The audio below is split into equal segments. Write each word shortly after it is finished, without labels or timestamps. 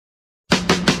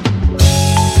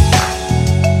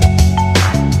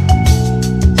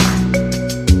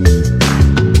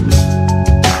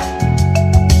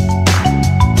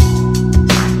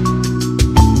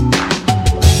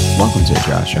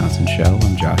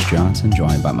Josh Johnson,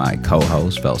 joined by my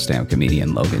co-host, fellow stand-up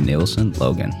comedian Logan Nielsen.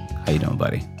 Logan, how you doing,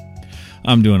 buddy?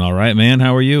 I'm doing all right, man.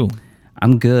 How are you?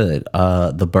 I'm good.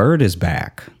 The bird is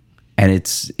back, and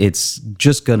it's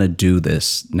just gonna do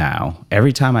this now.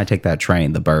 Every time I take that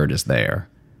train, the bird is there.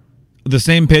 The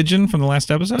same pigeon from the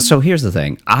last episode? So here's the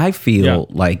thing. I feel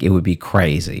like it would be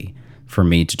crazy for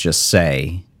me to just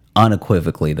say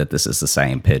unequivocally that this is the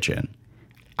same pigeon.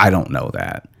 I don't know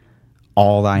that.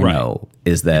 All I know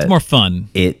is that it's more fun.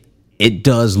 It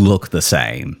does look the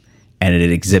same, and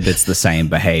it exhibits the same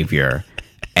behavior,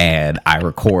 and I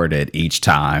record it each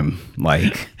time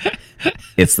like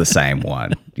it's the same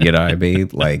one. You know what I mean?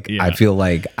 Like I feel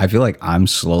like I'm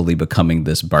slowly becoming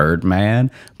this bird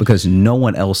man because no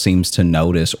one else seems to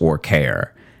notice or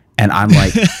care. And I'm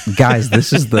like, guys,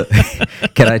 this is the,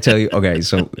 can I tell you? Okay,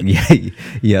 so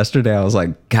yesterday I was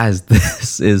like, guys,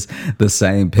 this is the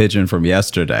same pigeon from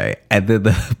yesterday. And then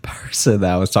the person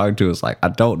that I was talking to was like, I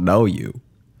don't know you.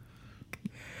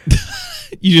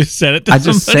 You just said it to somebody?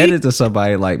 I just said it to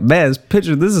somebody like, man, this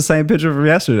is the same picture from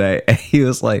yesterday. And he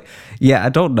was like, yeah, I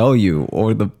don't know you.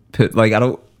 Or like, I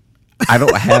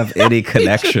don't have any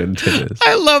connection to this.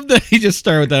 I love that he just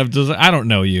started with that. Just, I don't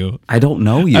know you. I don't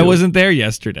know you. I wasn't there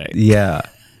yesterday. Yeah.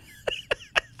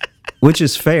 Which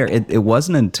is fair. It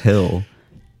wasn't until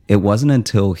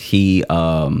he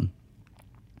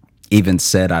even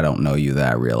said I don't know you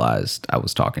that I realized I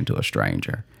was talking to a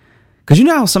stranger. Because you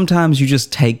know how sometimes you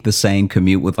just take the same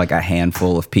commute with like a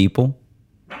handful of people?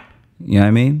 You know what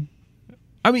I mean?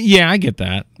 I mean, yeah, I get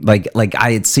that. Like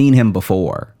I had seen him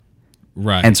before.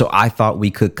 Right. And so I thought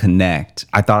we could connect.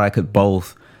 I thought I could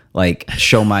both like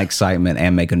show my excitement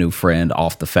and make a new friend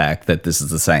off the fact that this is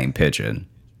the same pigeon.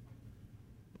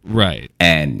 Right.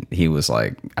 And he was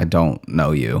like, I don't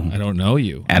know you. I don't know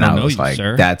you. And I was like,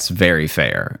 sir. That's very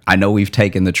fair. I know we've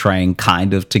taken the train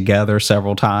kind of together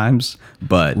several times,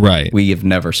 but we have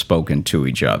never spoken to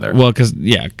each other. Well,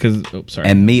 sorry.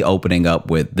 And me opening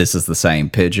up with this is the same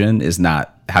pigeon is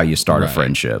not how you start a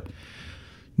friendship.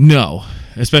 No,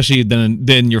 especially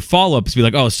then your follow-up is be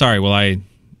like, oh, sorry, well,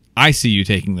 I see you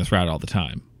taking this route all the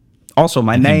time. Also,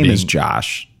 my name is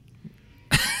Josh.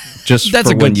 Just that's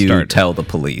for a good when you start. Tell the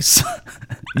police.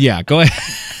 Yeah, go ahead.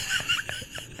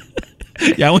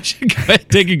 Yeah, I want you to go ahead and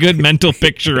take a good mental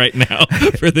picture right now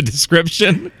for the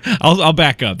description. I'll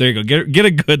back up. There you go. Get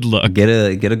a good look. Get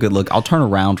a good look. I'll turn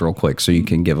around real quick so you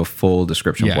can give a full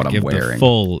description of what I'm wearing.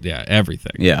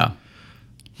 Everything. Yeah.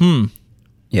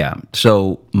 Yeah.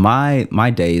 So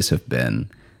my days have been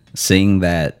seeing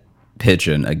that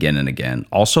pigeon again and again.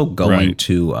 Also going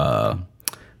to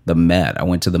the Met. I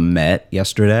went to the Met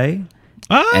yesterday.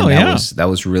 Oh, and that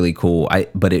was really cool.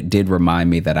 But it did remind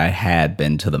me that I had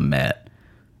been to the Met.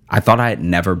 I thought I had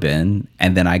never been,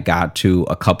 and then I got to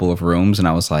a couple of rooms and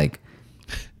I was like,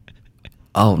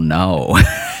 oh no.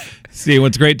 See,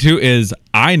 what's great too is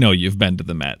I know you've been to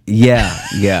the Met.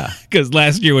 Yeah. Because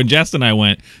last year when Jess and I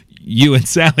went, you and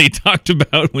Sally talked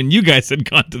about when you guys had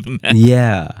gone to the Met.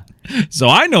 Yeah. So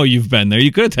I know you've been there.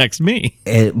 You could have texted me.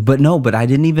 But I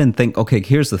didn't even think, okay,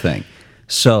 here's the thing.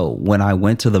 So when I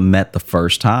went to the Met the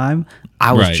first time,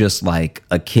 I was just like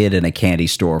a kid in a candy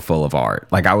store full of art.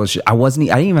 Like I didn't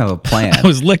even have a plan. I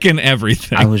was licking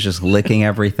everything. I was just licking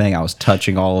everything. I was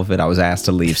touching all of it. I was asked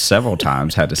to leave several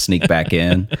times, had to sneak back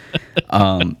in.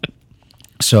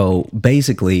 So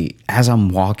basically, as I'm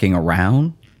walking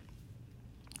around,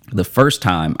 the first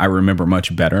time I remember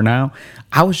much better now,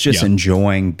 I was just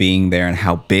enjoying being there and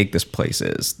how big this place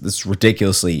is. It's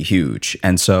ridiculously huge.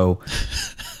 And so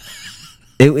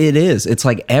it is. It's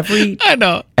like every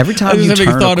time you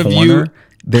turn a corner,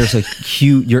 there's a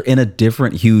huge, you're in a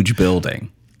different huge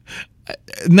building.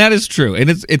 And that is true. And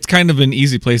it's kind of an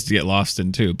easy place to get lost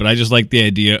in too. But I just like the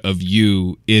idea of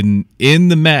you in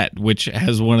the Met, which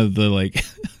has one of the like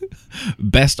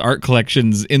best art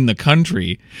collections in the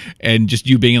country, and just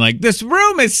you being like, this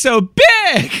room is so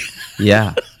big.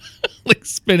 Yeah. Like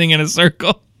spinning in a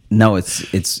circle. No, it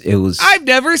was. I've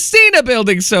never seen a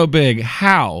building so big.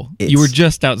 How? You were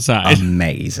just outside.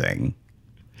 Amazing.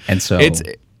 And so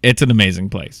it's an amazing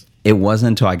place. It wasn't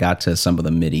until I got to some of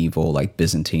the medieval like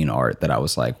Byzantine art that I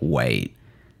was like, wait,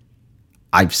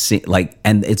 I've seen like,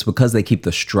 and it's because they keep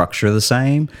the structure the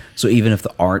same. So even if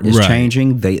the art is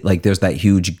changing, they like there's that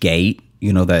huge gate,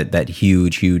 you know, that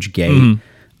huge gate.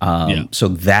 Mm-hmm. So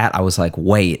that I was like,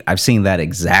 wait, I've seen that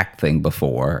exact thing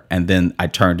before. And then I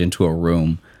turned into a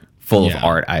room full of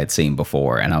art I had seen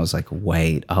before, and I was like,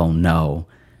 wait, oh no,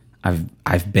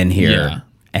 I've been here.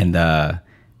 And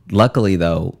luckily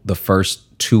though, the first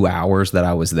 2 hours that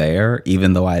I was there,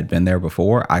 even though I had been there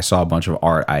before, I saw a bunch of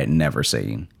art I had never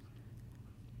seen.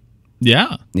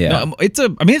 Yeah. Yeah. No, it's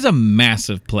a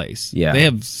massive place. Yeah.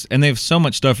 They have so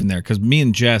much stuff in there, because me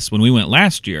and Jess, when we went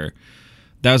last year,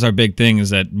 that was our big thing,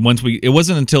 is that it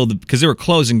wasn't until because they were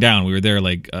closing down. We were there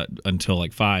until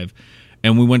like 5,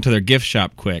 and we went to their gift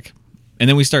shop quick. And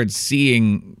then we started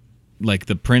seeing like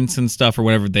the prints and stuff or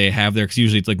whatever they have there, because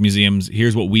usually it's like museums,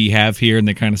 here's what we have here, and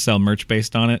they kind of sell merch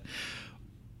based on it.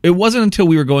 It wasn't until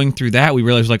we were going through that we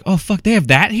realized, like, oh fuck, they have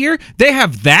that here? They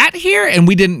have that here? And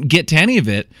we didn't get to any of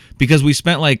it because we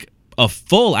spent like a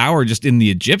full hour just in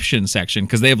the Egyptian section,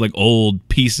 because they have like old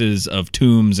pieces of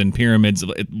tombs and pyramids,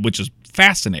 which is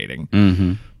fascinating.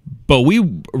 Mm-hmm. But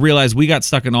we realized we got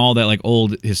stuck in all that like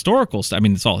old historical stuff. I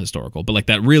mean, it's all historical, but like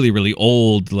that really, really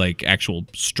old, like actual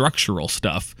structural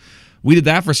stuff. We did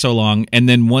that for so long, and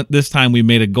then this time we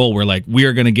made a goal. We're like, we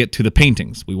are going to get to the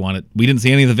paintings. We didn't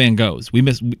see any of the Van Goghs. We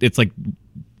missed. It's like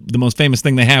the most famous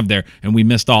thing they have there, and we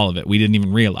missed all of it. We didn't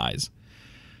even realize.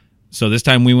 So this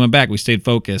time we went back. We stayed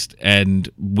focused, and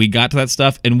we got to that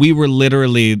stuff, and we were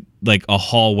literally like a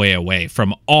hallway away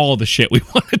from all the shit we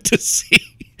wanted to see.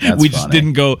 That's we just funny.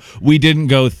 didn't go. We didn't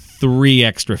go 3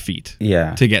 extra feet.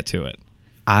 Yeah. To get to it.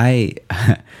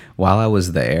 While I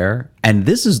was there, and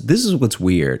this is what's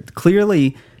weird.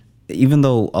 Clearly, even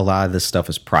though a lot of this stuff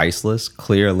is priceless,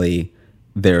 clearly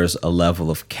there's a level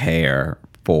of care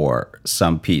for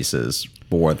some pieces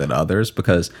more than others,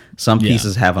 because some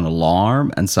pieces have an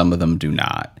alarm and some of them do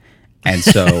not. And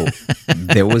so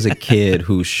there was a kid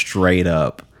who straight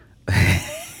up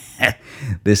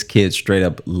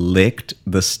licked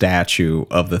the statue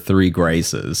of the Three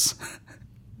Graces.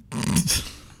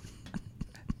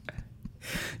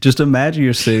 Just imagine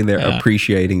you're sitting there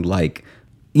appreciating, like,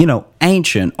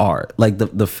 ancient art, like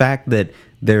the fact that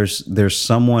there's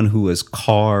someone who has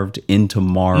carved into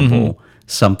marble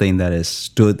something that has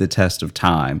stood the test of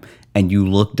time, and you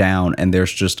look down and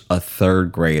there's just a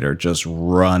 3rd grader just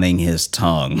running his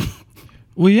tongue.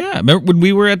 Well, yeah. Remember when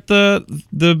we were at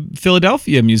the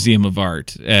Philadelphia Museum of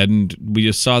Art, and we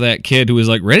just saw that kid who was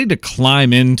like ready to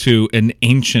climb into an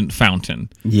ancient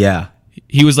fountain. Yeah.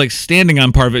 He was like standing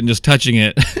on part of it and just touching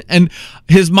it. And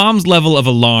his mom's level of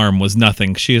alarm was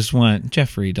nothing. She just went,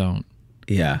 Jeffrey, don't.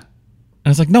 Yeah. And I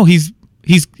was like, no, he's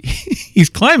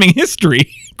climbing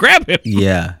history. Grab him.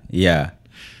 Yeah. Yeah.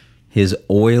 His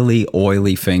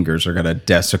oily fingers are going to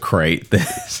desecrate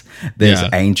this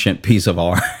ancient piece of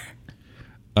art.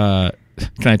 Can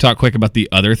I talk quick about the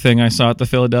other thing I saw at the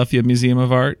Philadelphia Museum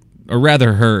of Art? Or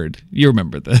rather heard. You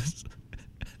remember this.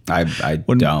 I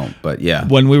don't, but yeah.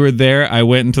 When we were there, I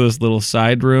went into this little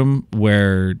side room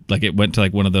where like it went to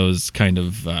like one of those kind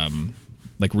of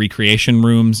like recreation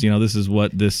rooms. This is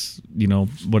what this,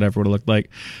 whatever would look like.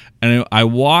 And I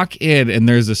walk in, and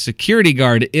there's a security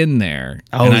guard in there.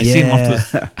 Oh, and I see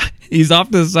him he's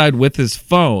off to the side with his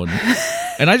phone.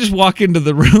 And I just walk into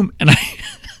the room, and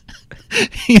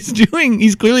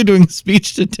he's clearly doing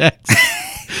speech to text.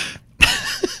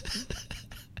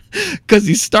 Because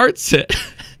he starts it.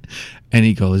 And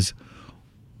he goes,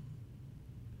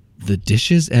 the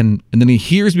dishes, and then he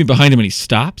hears me behind him, and he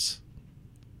stops.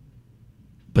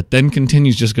 But then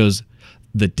continues, just goes,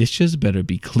 the dishes better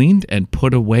be cleaned and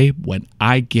put away when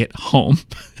I get home.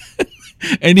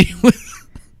 And he was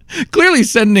clearly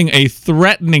sending a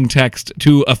threatening text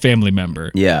to a family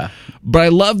member. Yeah. But I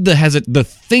love the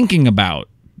thinking about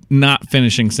not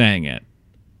finishing saying it.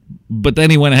 But then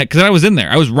he went ahead, because I was in there.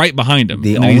 I was right behind him.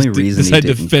 The only reason he decided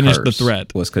didn't to finish the curse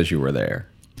threat was because you were there.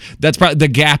 That's probably the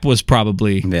gap was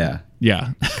probably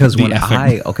Yeah. Because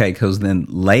because then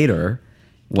later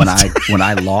when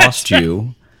I lost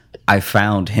you, I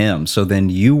found him. So then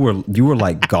you were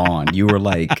like gone. You were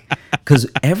like, because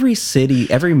every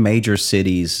major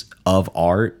cities of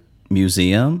art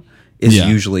museum is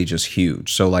usually just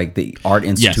huge. So like the Art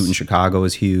Institute in Chicago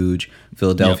is huge.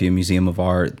 Philadelphia Museum of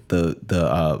Art,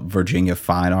 the Virginia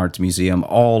Fine Arts Museum,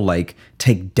 all like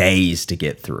take days to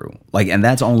get through. Like, and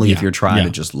that's only if you're trying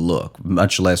to just look,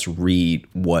 much less read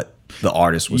what the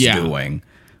artist was doing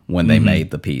when they made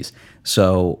the piece.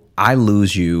 So I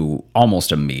lose you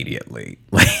almost immediately.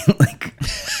 like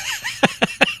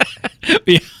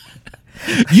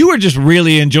You were just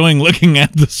really enjoying looking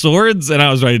at the swords, and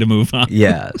I was ready to move on.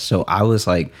 Yeah, so I was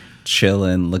like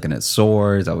chilling, looking at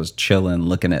swords. I was chilling,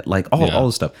 looking at like all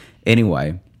the stuff.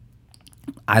 Anyway,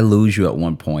 I lose you at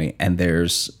one point, and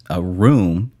there's a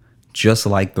room just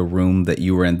like the room that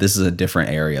you were in. This is a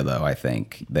different area, though, I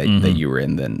think, that you were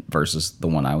in than versus the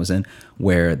one I was in,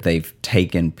 where they've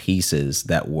taken pieces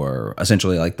that were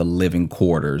essentially like the living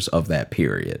quarters of that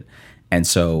period. And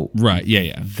so right,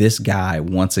 this guy,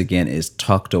 once again, is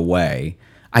tucked away.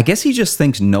 I guess he just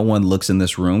thinks no one looks in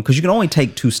this room because you can only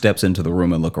take 2 steps into the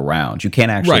room and look around. You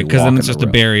can't actually Right, because walk then in it's the just a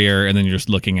room. barrier, and then you're just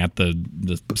looking at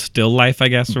the still life, I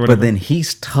guess, or whatever. But then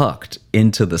he's tucked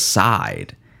into the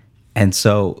side. And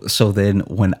so then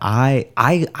when I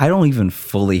don't even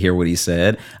fully hear what he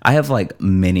said. I have like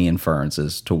many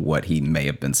inferences to what he may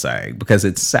have been saying because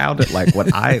it sounded like what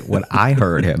I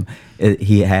heard him.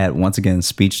 He had once again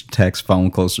speech to text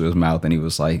phone close to his mouth, and he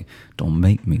was like, "Don't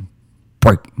make me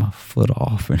break my foot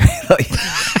off." And like,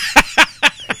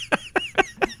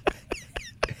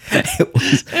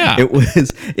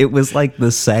 it was like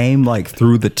the same like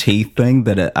through the teeth thing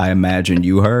that I imagine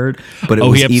you heard, but it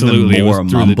was even more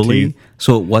mumbly.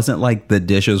 So it wasn't like the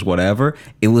dishes, whatever.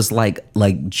 It was like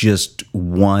just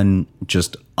one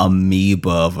amoeba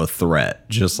of a threat,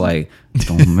 just like,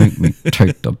 "Don't make me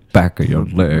take the back of your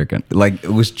leg," and like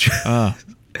it was just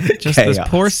Just this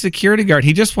poor security guard.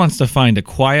 He just wants to find a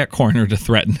quiet corner to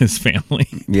threaten his family.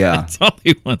 Yeah, that's all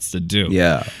he wants to do.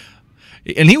 Yeah.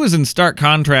 And he was in stark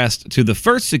contrast to the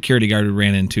first security guard we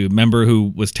ran into. Remember,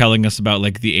 who was telling us about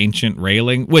like the ancient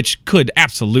railing, which could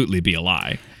absolutely be a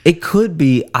lie. It could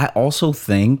be. I also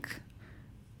think,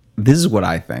 this is what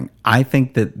I think. I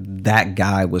think that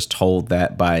guy was told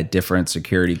that by a different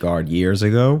security guard years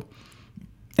ago,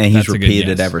 and he's repeated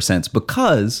it ever since.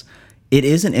 Because it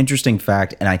is an interesting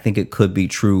fact, and I think it could be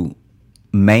true,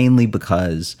 mainly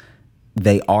because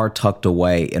they are tucked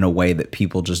away in a way that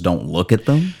people just don't look at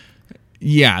them.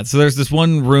 Yeah, so there's this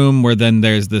one room where then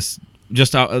there's this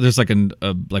there's like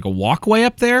a walkway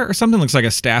up there or something. Looks like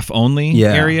a staff only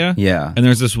area. Yeah, and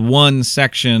there's this one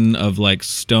section of like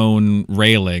stone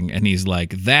railing, and he's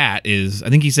like, that is, I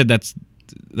think he said that's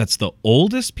the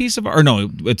oldest piece of art. Or no,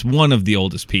 it's one of the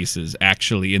oldest pieces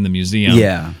actually in the museum.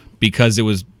 Yeah, because it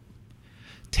was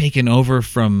taken over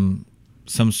from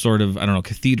some sort of, I don't know,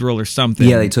 cathedral or something.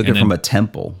 Yeah, they took it from a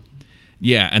temple.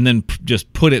 Yeah, and then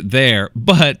just put it there,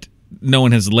 but no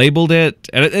one has labeled it,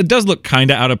 and it does look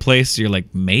kind of out of place. So you're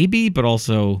like, maybe, but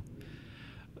also,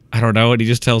 I don't know. And he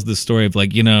just tells this story of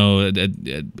like, you're not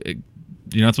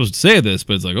supposed to say this,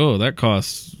 but it's like, oh, that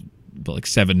costs like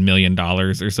 $7 million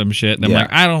or some shit. And I'm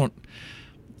like, I don't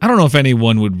know if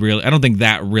anyone would really. I don't think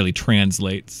that really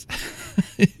translates.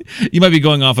 You might be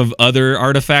going off of other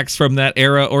artifacts from that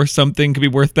era or something could be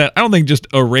worth that. I don't think just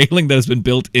a railing that has been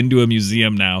built into a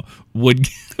museum now would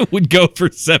go for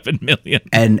 $7 million.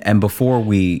 And before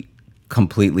we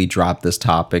completely drop this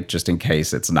topic, just in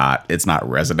case it's not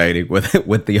resonating with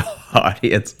the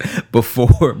audience,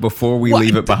 before we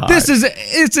leave it behind,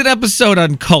 it's an episode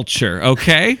on culture,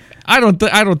 okay? I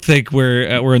don't think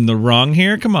we're in the wrong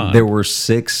here. Come on. There were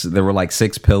like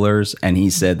 6 pillars, and he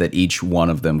said that each one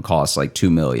of them costs like $2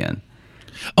 million.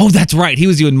 Oh, that's right. He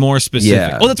was even more specific.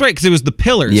 Yeah. Oh, that's right, because it was the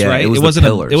pillars, right? It wasn't the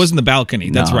pillars. It wasn't the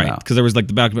balcony. That's right, because there was like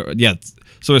the balcony. Yeah,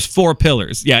 so there's 4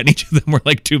 pillars. Yeah, and each of them were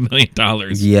like $2 million.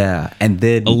 Yeah, and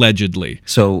then allegedly.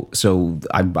 So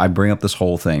I bring up this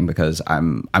whole thing because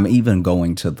I'm even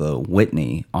going to the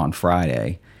Whitney on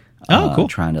Friday. Oh, cool.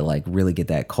 Trying to like really get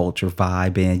that culture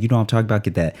vibe in. You know what I'm talking about?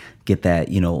 Get that,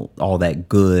 all that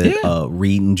good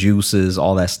reading juices,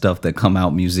 all that stuff that come out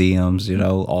museums,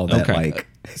 all that like.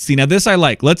 See, now this I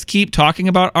like. Let's keep talking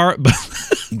about art,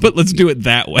 but let's do it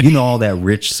that way. All that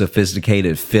rich,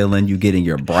 sophisticated feeling you get in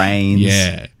your brains.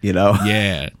 Yeah.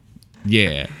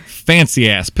 Yeah. Fancy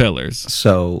ass pillars.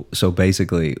 So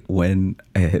basically, when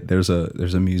there's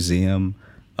a museum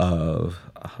of,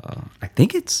 I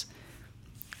think it's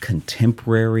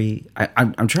contemporary.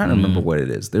 I'm trying to remember what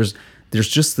it is. There's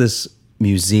just this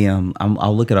museum.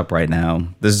 I'll look it up right now.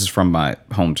 This is from my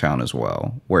hometown as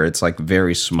well, where it's like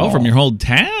very small. Oh, from your whole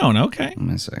town. Okay. Give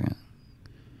me a second.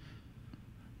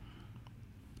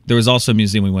 There was also a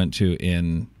museum we went to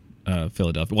in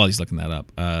Philadelphia. While he's looking that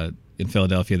up, in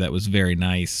Philadelphia, that was very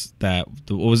nice. What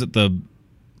was it? The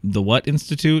what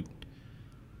institute?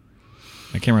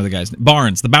 I can't remember the guy's name.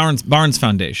 The Barnes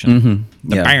Foundation.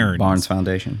 Mm-hmm. Barnes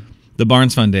Foundation. The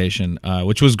Barnes Foundation,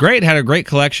 which was great, had a great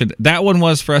collection. That one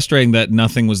was frustrating that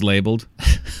nothing was labeled.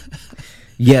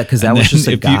 Yeah, because that was just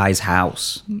a guy's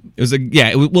house. It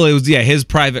was his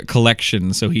private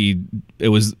collection. So it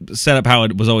was set up how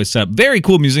it was always set up. Very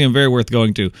cool museum, very worth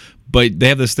going to. But they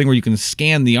have this thing where you can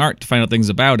scan the art to find out things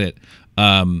about it,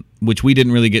 which we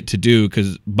didn't really get to do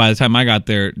because by the time I got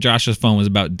there, Josh's phone was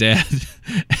about dead,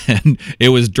 and it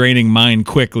was draining mine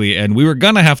quickly. And we were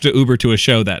gonna have to Uber to a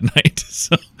show that night,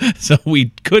 so we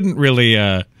couldn't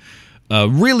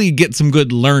really get some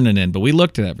good learning in. But we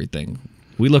looked at everything.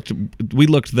 We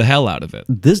looked the hell out of it.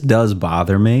 This does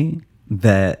bother me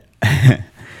that.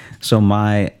 So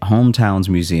my hometown's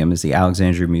museum is the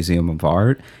Alexandria Museum of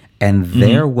Art, and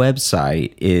their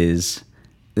website is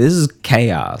This is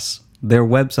chaos. Their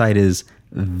website is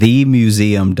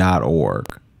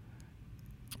themuseum.org.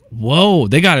 Whoa,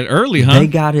 they got it early, huh? They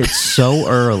got it so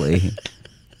early.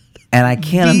 And I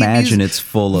can't imagine it's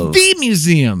full of... The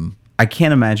museum. I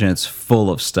can't imagine it's full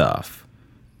of stuff.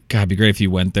 God, it'd be great if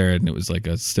you went there and it was like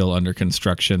a still under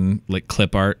construction, like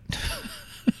clip art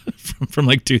from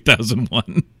like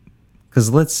 2001. Because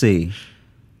let's see.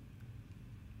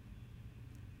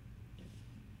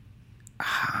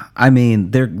 I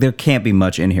mean, there can't be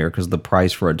much in here because the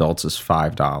price for adults is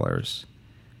 $5,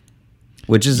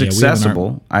 which is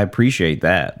accessible. I appreciate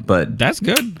that, but that's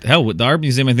good. Hell, with the art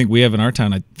museum, I think we have in our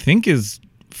town, I think is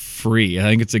free. I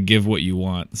think it's a give what you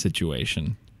want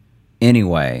situation.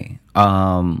 Anyway,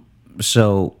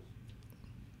 so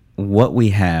what we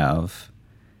have.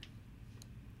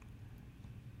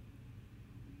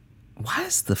 Why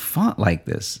is the font like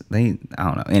this? I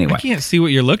don't know. Anyway, I can't see what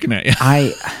you're looking at.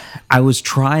 I was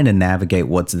trying to navigate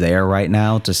what's there right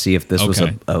now to see if this was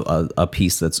a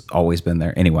piece that's always been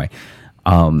there. Anyway,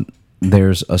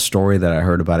 there's a story that I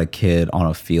heard about a kid on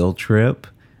a field trip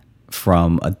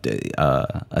from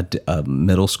a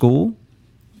middle school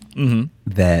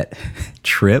that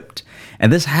tripped,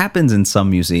 and this happens in some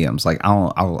museums. Like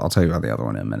I'll tell you about the other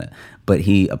one in a minute. But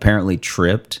he apparently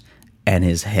tripped, and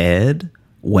his head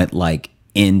went like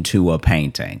into a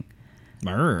painting.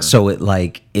 So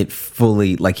he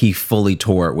fully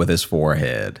tore it with his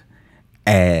forehead.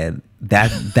 And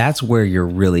that's where you're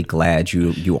really glad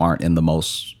you aren't in the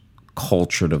most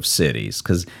cultured of cities.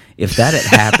 Because if that had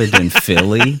happened in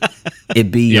Philly,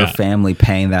 it'd be your family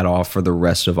paying that off for the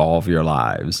rest of all of your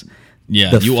lives.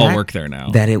 Yeah, you all work there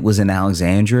now. That it was in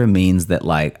Alexandria means that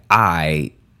like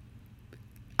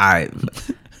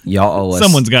y'all owe us.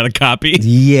 Someone's got a copy.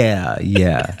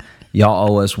 Yeah. Y'all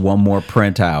owe us one more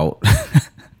printout.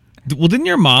 Well, didn't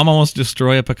your mom almost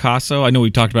destroy a Picasso? I know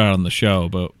we talked about it on the show,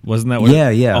 but wasn't that what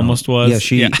it almost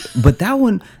was? Yeah, but that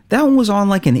one was on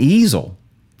like an easel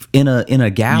in a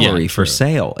gallery for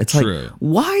sale. It's like,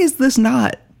 why is this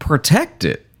not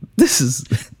protected? This is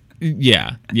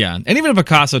Yeah. And even a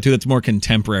Picasso too that's more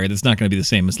contemporary, that's not going to be the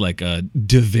same as like a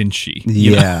Da Vinci.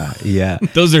 Yeah.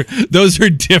 Those are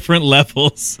different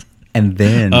levels. And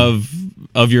then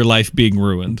of your life being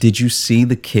ruined. Did you see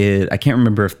the kid? I can't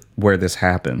remember where this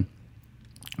happened,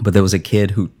 but there was a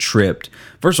kid who tripped.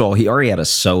 First of all, he already had a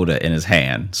soda in his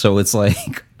hand, so it's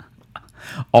like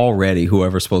already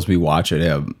whoever's supposed to be watching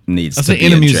him needs to be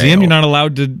in a museum. jail. You're not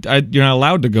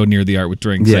allowed to go near the art with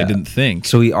drinks. Yeah. I didn't think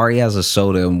so. He already has a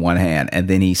soda in one hand, and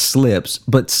then he slips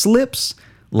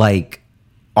like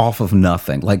off of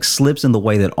nothing, like slips in the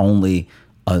way that only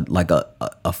a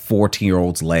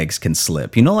 14-year-old's legs can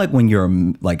slip. You know, like when you're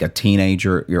like a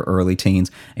teenager, your early teens,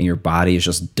 and your body is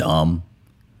just dumb.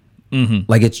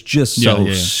 Mm-hmm. Like it's just so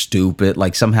stupid.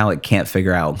 Like somehow it can't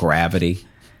figure out gravity.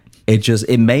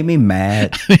 It made me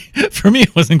mad. For me,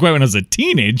 it wasn't quite when I was a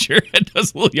teenager. It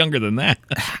was a little younger than that.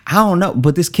 I don't know.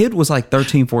 But this kid was like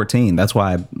 13, 14. That's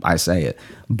why I say it.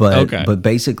 But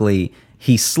basically,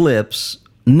 he slips,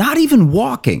 not even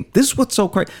walking. This is what's so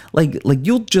crazy. Like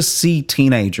you'll just see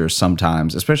teenagers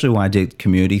sometimes, especially when I did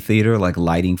community theater, like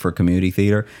lighting for community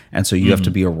theater. And so you have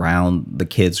to be around the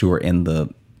kids who are in the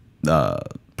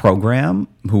program,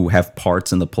 who have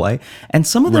parts in the play. And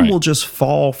some of them will just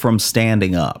fall from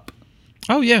standing up.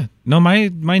 Oh yeah, no, my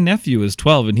nephew is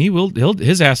 12, and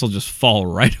his ass will just fall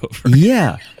right over.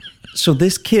 Yeah, so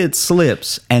this kid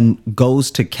slips and goes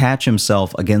to catch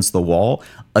himself against the wall.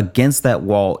 Against that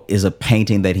wall is a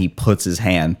painting that he puts his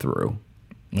hand through.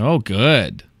 Oh,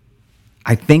 good.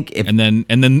 I think and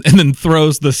then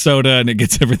throws the soda, and it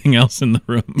gets everything else in the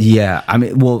room. Yeah, I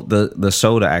mean, well, the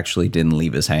soda actually didn't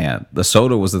leave his hand. The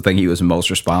soda was the thing he was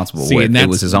most responsible with. It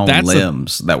was his own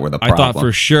limbs that were the problem. I thought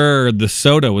for sure the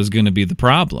soda was going to be the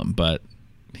problem, but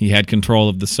he had control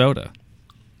of the soda.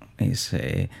 Let me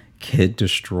see. Kid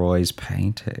destroys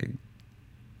painting.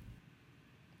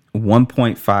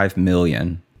 1.5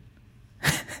 million.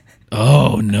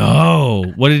 Oh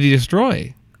no! What did he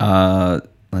destroy?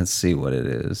 Let's see what it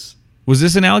is. Was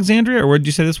this in Alexandria, or where did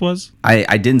you say this was?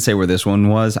 I didn't say where this one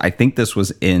was. I think this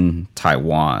was in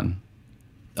Taiwan.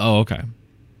 Oh, okay.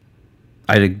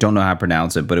 I don't know how to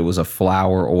pronounce it, but it was a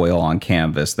flower oil on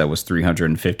canvas that was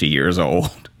 350 years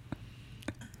old.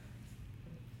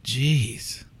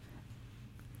 Jeez.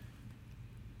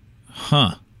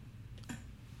 Huh.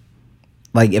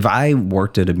 Like, if I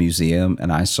worked at a museum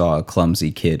and I saw a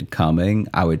clumsy kid coming,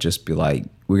 I would just be like,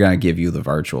 we're going to give you the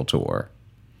virtual tour.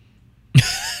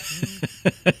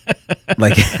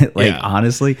 Like, Yeah.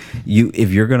 honestly,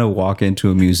 if you're gonna walk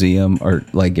into a museum, or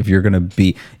like if you're gonna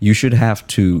be, you should have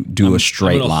to do a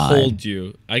straight I'm gonna line. hold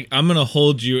you. I'm gonna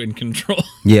hold you in control.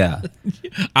 Yeah.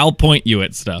 I'll point you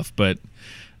at stuff, but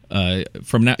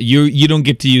from now you don't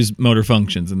get to use motor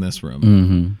functions in this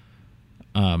room.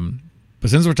 But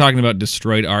since we're talking about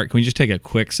destroyed art, can we just take a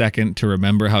quick second to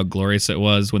remember how glorious it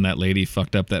was when that lady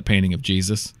fucked up that painting of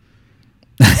Jesus?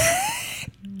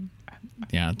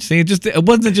 Yeah, see, it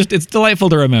wasn't just. It's delightful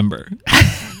to remember.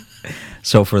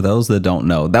 So for those that don't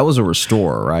know, that was a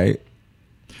restorer, right?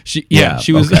 She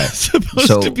was okay.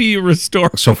 supposed to be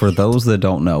restored. So for those that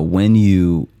don't know, when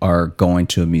you are going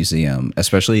to a museum,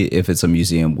 especially if it's a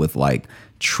museum with like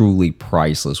truly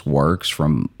priceless works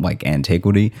from like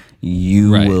antiquity,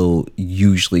 you will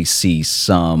usually see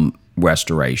some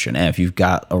restoration. And if you've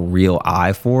got a real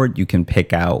eye for it, you can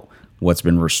pick out what's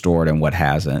been restored and what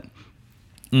hasn't.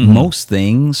 Most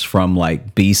things from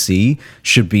like BC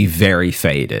should be very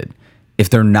faded. If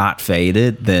they're not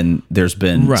faded, then there's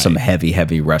been some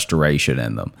heavy restoration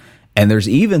in them. And there's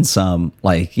even some,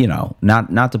 like, you know,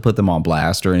 not to put them on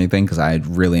blast or anything, because I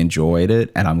really enjoyed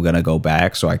it and I'm going to go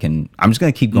back I'm just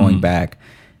going to keep going back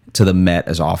to the Met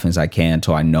as often as I can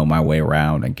until I know my way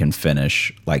around and can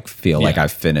finish, like, feel like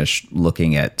I've finished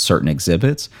looking at certain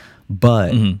exhibits.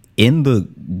 But in the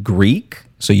Greek,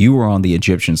 so you were on the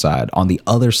Egyptian side. On the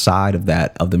other side of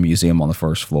that, of the museum on the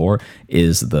first floor,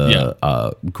 is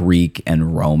the Greek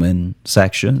and Roman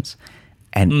sections.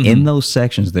 And in those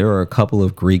sections, there are a couple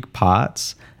of Greek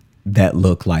pots that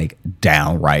look like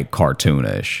downright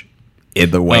cartoonish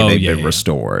in the way they've been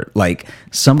restored. Like,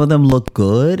 some of them look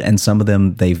good, and some of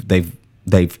them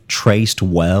they've traced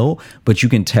well, but you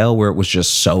can tell where it was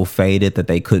just so faded that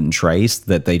they couldn't trace,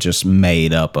 that they just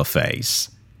made up a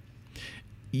face.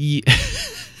 Yeah.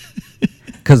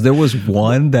 Because there was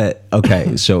one that,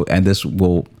 so, and this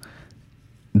will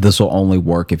only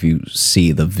work if you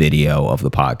see the video of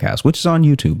the podcast, which is on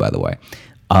YouTube, by the way.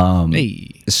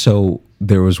 So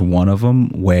there was one of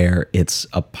them where it's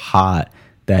a pot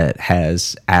that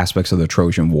has aspects of the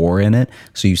Trojan War in it.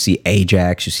 So you see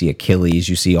Ajax, you see Achilles,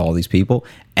 you see all these people.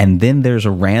 And then there's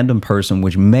a random person,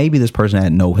 which maybe this person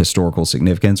had no historical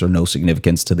significance or no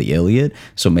significance to the Iliad.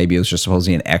 So maybe it was just supposed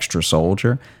to be an extra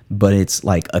soldier. But it's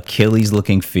like Achilles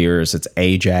looking fierce. It's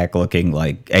Ajax looking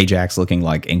like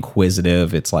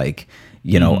inquisitive. It's like,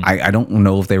 you know, I don't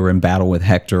know if they were in battle with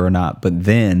Hector or not. But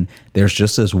then there's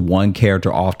just this one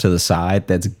character off to the side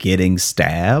that's getting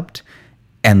stabbed.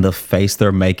 And the face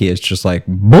they're making is just like,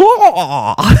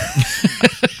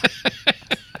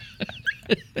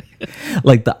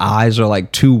 like the eyes are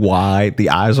like too wide. The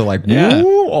eyes are like,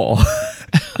 oh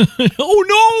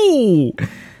no!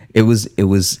 It was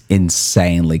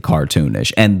insanely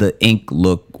cartoonish, and the ink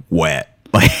looked wet,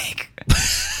 like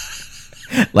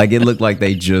it looked like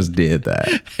they just did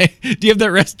that. Hey, do you have that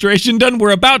restoration done?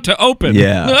 We're about to open.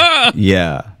 Yeah,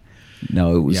 yeah.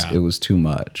 No, it was too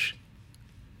much.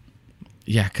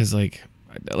 Yeah, because like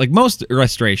most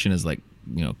restoration is like,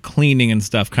 you know, cleaning and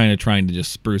stuff, kind of trying to just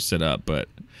spruce it up. But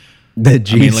that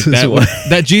Jesus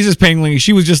that Jesus painting,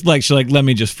 she's like, let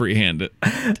me just freehand it.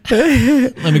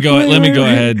 let me go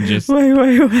ahead and just wait.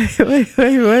 Let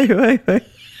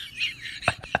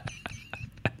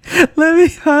me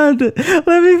find it,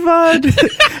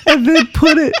 and then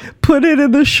put it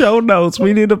in the show notes.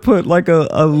 We need to put like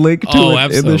a link to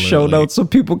it in the show notes so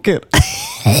people can.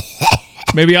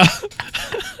 Maybe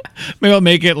I'll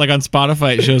make it like on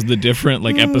Spotify. It shows the different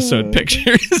like episode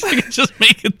pictures. I can just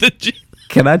make it the.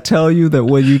 Can I tell you that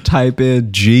when you type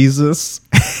in Jesus,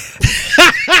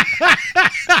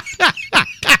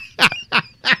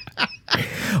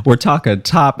 we're talking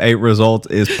top 8 results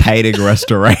is painting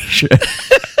restoration.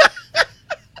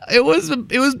 It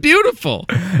was beautiful.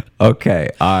 Okay,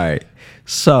 all right.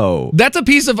 So that's a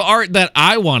piece of art that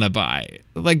I want to buy.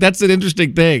 Like, that's an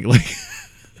interesting thing. Like,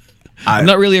 I'm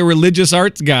not really a religious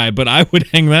arts guy, but I would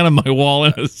hang that on my wall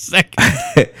in a second.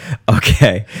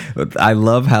 Okay. I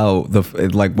love how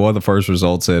one of the first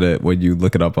results in it when you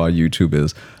look it up on YouTube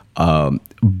is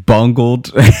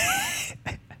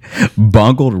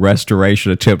bungled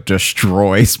restoration attempt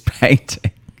destroys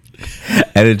painting.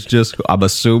 And it's just, I'm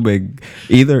assuming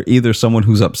either someone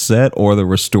who's upset or the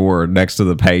restorer next to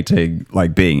the painting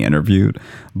like being interviewed.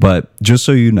 But just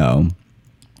so you know,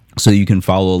 so you can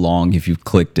follow along if you've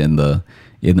clicked in the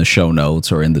show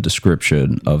notes or in the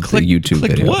description of the YouTube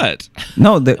video. What?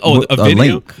 No, a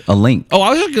video? A link. Oh,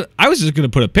 I was just going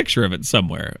to put a picture of it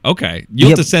somewhere. Okay, you'll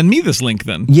have to send me this link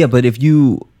then. Yeah, but if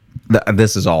you,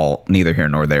 this is all neither here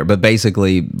nor there. But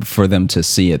basically, for them to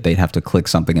see it, they'd have to click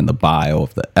something in the bio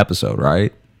of the episode,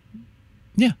 right?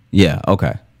 Yeah. Yeah.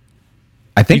 Okay.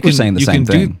 I think we're saying the same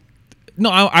thing. No,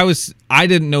 I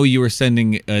didn't know you were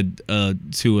sending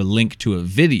to a link to a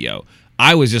video.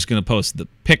 I was just going to post the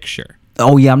picture.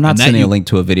 Oh, yeah, I'm not sending a link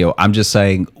to a video. I'm just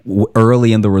saying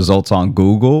early in the results on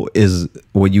Google is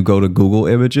when you go to Google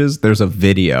Images, there's a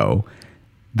video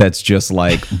that's just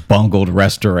like bungled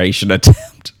restoration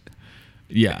attempt.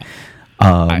 Yeah.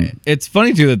 It's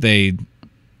funny, too, that they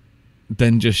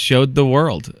then just showed the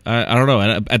world. I don't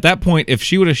know. At that point, if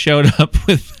she would have showed up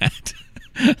with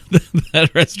that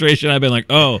restoration, I've been like,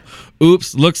 oh,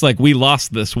 oops, looks like we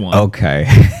lost this one. Okay.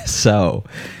 So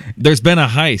there's been a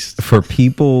heist. For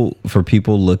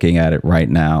people looking at it right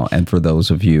now, and for those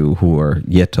of you who are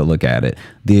yet to look at it,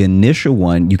 the initial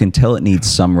one, you can tell it needs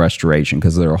some restoration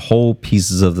because there are whole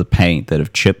pieces of the paint that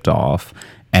have chipped off,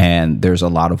 and there's a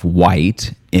lot of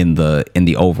white in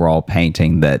the overall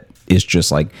painting that is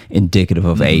just like indicative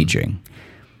of aging.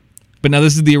 But now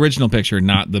this is the original picture,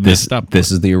 not the messed up one.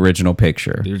 This is the original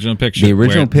picture. The original picture. The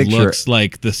original picture looks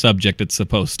like the subject it's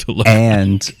supposed to look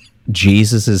and like.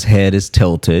 Jesus's head is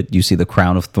tilted. You see the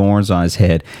crown of thorns on his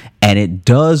head, and it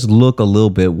does look a little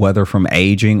bit, whether from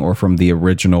aging or from the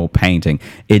original painting,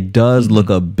 it does look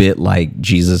a bit like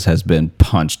Jesus has been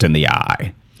punched in the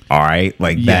eye. All right,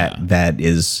 like that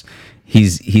is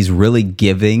he's really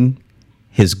giving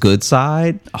his good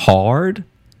side hard.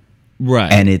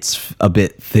 Right. And it's a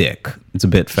bit thick. It's a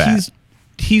bit fat.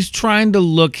 He's trying to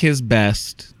look his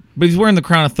best, but he's wearing the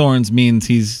crown of thorns means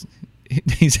he's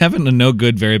having a no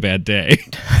good, very bad day.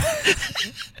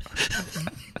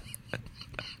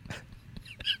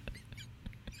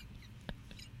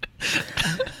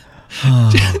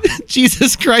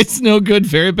 Jesus Christ, no good,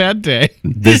 very bad day.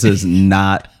 This is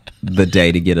not the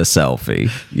day to get a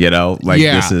selfie, you know? Like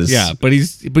this is but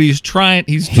he's trying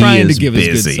to give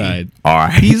busy. his good side. All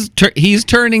right. He's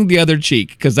turning the other cheek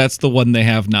because that's the one they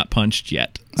have not punched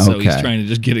yet. So he's trying to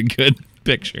just get a good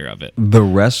picture of it. The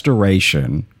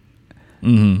restoration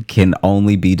can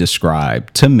only be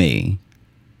described to me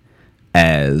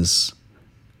as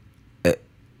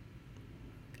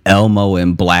Elmo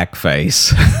in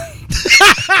blackface.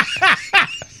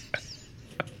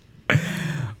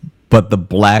 But the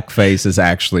blackface is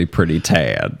actually pretty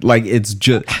tan. Like it's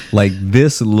just like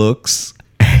this looks.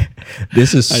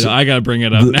 This is. I gotta bring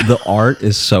it up. Now. The art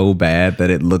is so bad that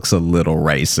it looks a little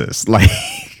racist. Like.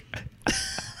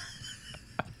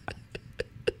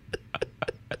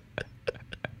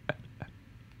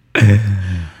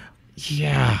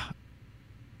 Yeah.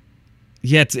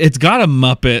 It's got a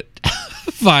Muppet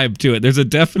vibe to it. There's a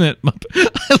definite Muppet.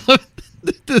 I love.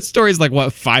 The story's like,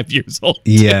 5 years old?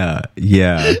 Yeah.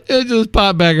 It just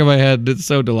popped back in my head. It's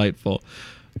so delightful.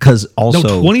 Because also...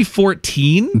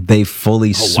 2014? They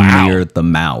fully smeared the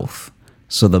mouth.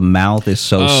 So the mouth is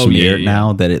so smeared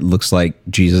now that it looks like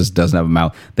Jesus doesn't have a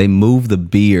mouth. They moved the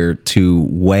beard to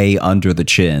way under the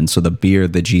chin. So the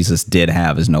beard that Jesus did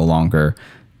have is no longer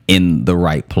in the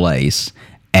right place.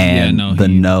 And the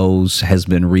nose has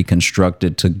been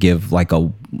reconstructed to give like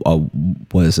a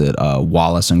what is it,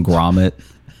 Wallace and Gromit.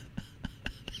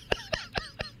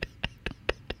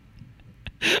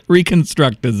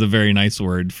 Reconstruct is a very nice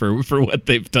word for what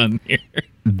they've done here.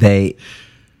 His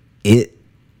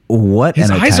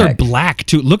eyes are black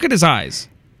too. Look at his eyes.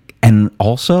 And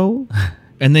also,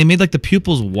 and they made like the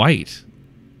pupils white.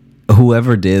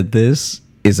 Whoever did this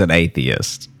is an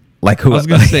atheist. Like who? I was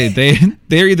gonna say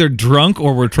they're either drunk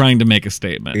or were trying to make a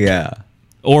statement. Yeah,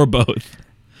 or both.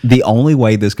 The only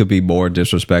way this could be more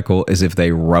disrespectful is if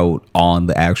they wrote on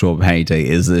the actual painting,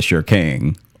 "Is this your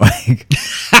king?" Like,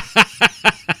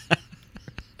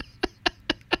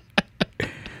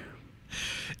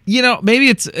 maybe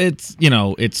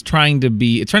it's trying to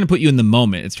put you in the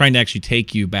moment. It's trying to actually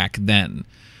take you back then,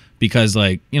 because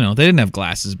they didn't have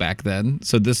glasses back then.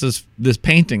 So this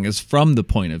painting is from the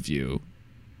point of view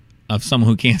of someone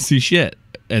who can't see shit,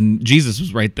 and Jesus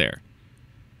was right there,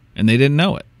 and they didn't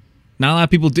know it. Not a lot of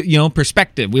people do,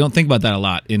 perspective. We don't think about that a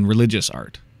lot in religious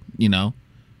art,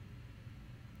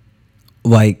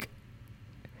 Like,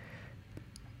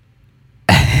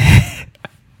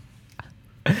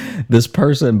 this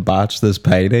person botched this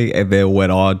painting and then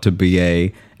went on to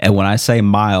be and when I say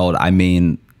mild, I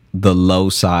mean the low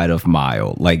side of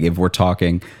mild. Like if we're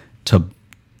talking to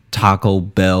Taco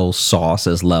Bell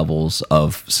sauces levels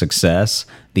of success,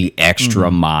 the extra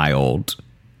mild,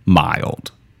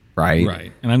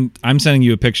 right? And I'm sending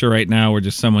you a picture right now where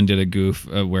just someone did a goof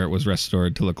where it was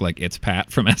restored to look like It's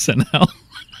Pat from SNL.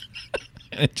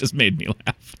 And it just made me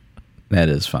laugh. That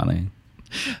is funny.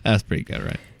 That's pretty good,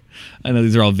 right? I know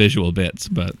these are all visual bits,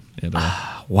 but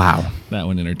wow, that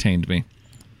one entertained me.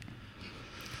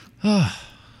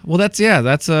 Well, that's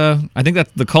I think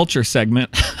that's the culture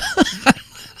segment.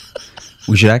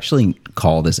 We should actually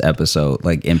call this episode,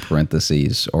 like in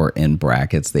parentheses or in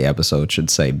brackets, the episode should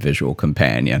say visual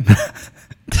companion.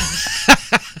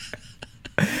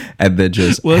 And then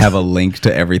just have a link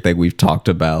to everything we've talked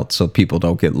about so people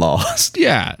don't get lost.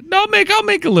 Yeah. No, I'll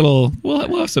make a little, we'll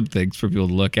have some things for people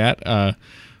to look at.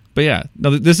 But yeah,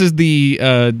 no, this is the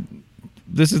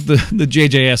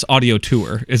JJS audio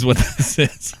tour is what this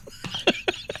is.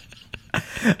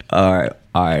 All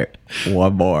right.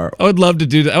 One more. I would love to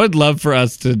do that. I would love for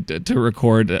us to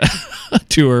record a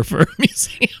tour for a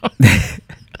museum.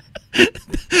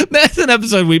 That's an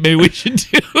episode maybe we should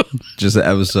do. Just an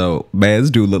episode. Man, this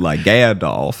dude look like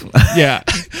Gandalf. Yeah.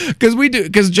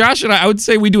 Because Josh and I would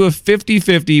say we do a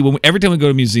 50-50 every time we go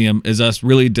to a museum is us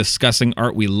really discussing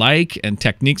art we like and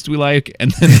techniques we like.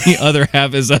 And then the other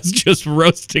half is us just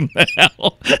roasting the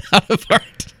hell out of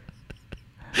art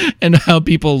and how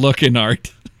people look in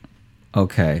art.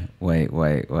 Okay. Wait.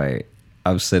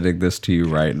 I'm sending this to you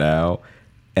right now.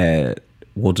 And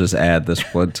we'll just add this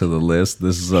one to the list.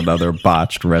 This is another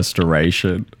botched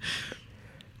restoration.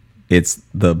 It's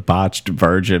the botched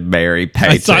Virgin Mary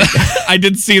painting. I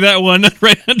did see that one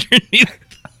right underneath.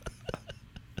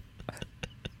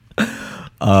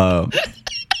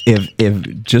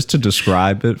 If just to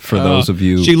describe it for those of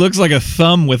you, she looks like a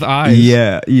thumb with eyes.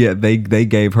 Yeah. They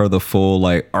gave her the full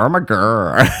like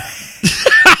Ermagerd.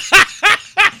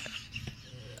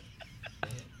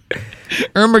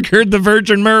 Ermagerd the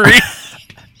Virgin Mary.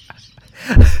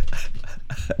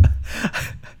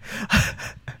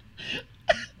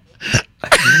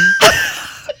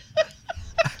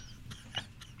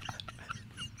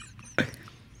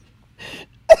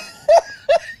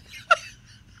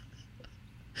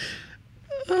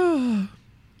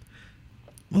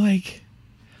 Like,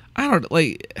 I don't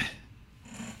like.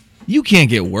 You can't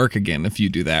get work again if you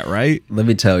do that, right? Let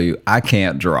me tell you, I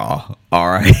can't draw. All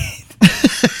right.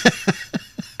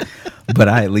 But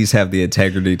I at least have the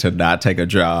integrity to not take a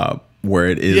job where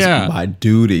it is my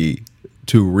duty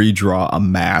to redraw a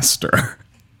master.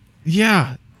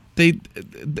 Yeah.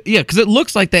 Because it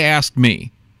looks like they asked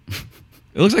me.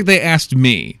 It looks like they asked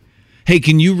me, hey,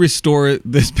 can you restore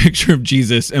this picture of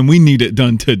Jesus? And we need it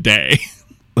done today.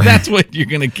 That's what you're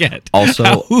going to get.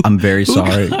 Also, I'm very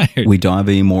sorry. We don't have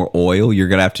any more oil. You're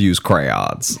going to have to use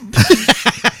crayons.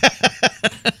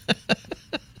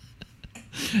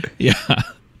 Yeah.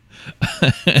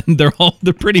 And they're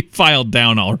pretty filed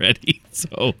down already.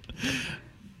 So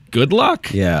good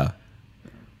luck. Yeah.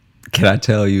 Can I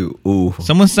tell you? Ooh.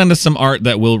 Someone send us some art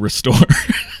that will restore.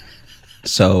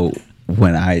 So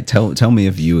when I tell me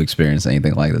if you experienced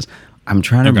anything like this. I'm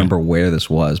trying to remember where this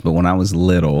was, but when I was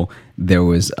little, there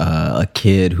was a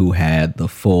kid who had the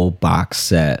full box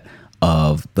set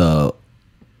of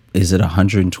is it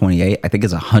 128? I think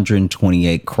it's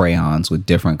 128 crayons with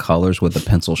different colors with a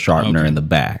pencil sharpener in the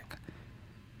back.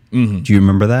 Mm-hmm. Do you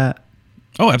remember that?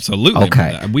 Oh, absolutely.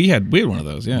 Okay. We had one of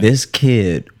those, yeah. This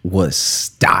kid was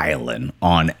styling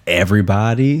on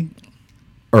everybody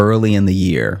early in the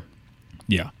year.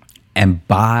 Yeah. And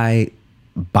by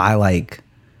like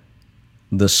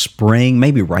the spring,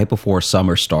 maybe right before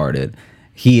summer started,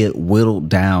 he had whittled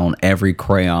down every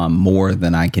crayon more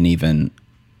than I can even,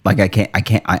 like,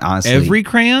 I honestly. Every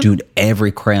crayon? Dude,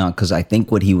 every crayon. Because I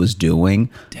think what he was doing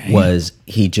was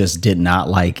he just did not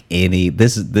like any,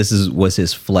 this was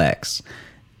his flex.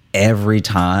 Every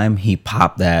time he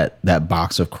popped that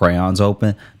box of crayons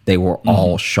open, they were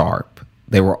all sharp.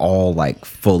 They were all like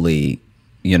fully,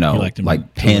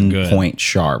 like pinpoint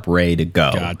sharp, ready to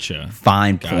go. Gotcha.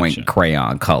 Fine point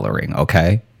crayon coloring.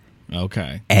 Okay.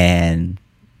 And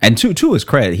to his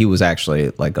credit, he was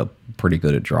actually like a pretty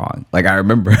good at drawing. Like I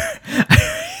remember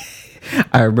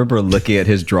looking at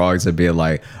his drawings and being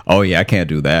like, "Oh yeah, I can't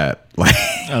do that." Like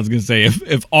I was gonna say,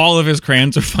 if all of his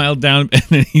crayons are filed down and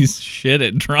then he's shit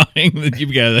at drawing, then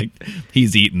you've got like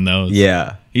he's eating those.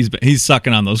 Yeah, he's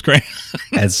sucking on those crayons,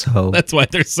 and so that's why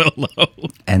they're so low.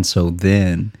 And so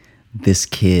then this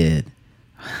kid,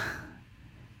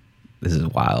 this is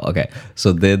wild. Okay,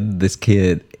 so then this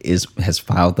kid has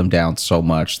filed them down so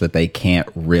much that they can't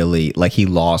really, like, he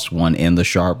lost one in the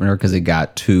sharpener because it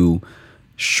got too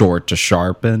short to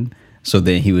sharpen. So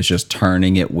then he was just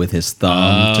turning it with his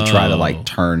thumb to try to like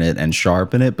turn it and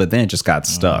sharpen it, but then it just got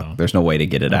stuck. There's no way to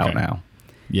get it out now.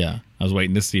 Yeah, I was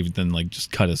waiting to see if then like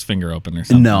just cut his finger open or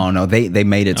something. No, they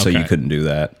made it so you couldn't do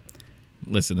that.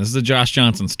 Listen, this is a Josh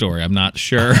Johnson story. I'm not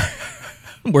sure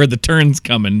where the turn's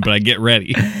coming, but I get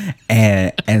ready.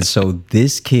 And so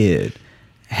this kid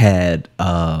had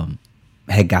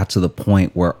got to the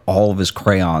point where all of his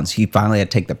crayons, he finally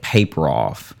had to take the paper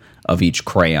off of each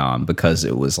crayon because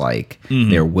it was like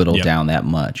they're whittled down that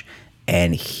much.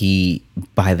 And he,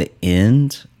 by the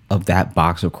end of that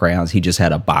box of crayons, he just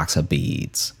had a box of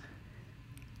beads.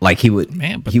 Like he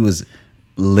was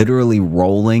literally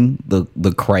rolling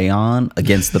the crayon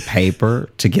against the paper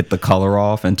to get the color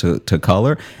off and to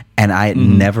color. And I had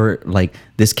never, like,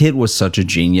 this kid was such a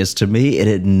genius to me. It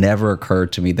had never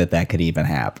occurred to me that could even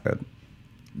happen.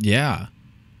 Yeah.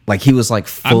 Like he was like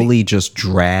fully just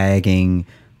dragging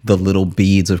the little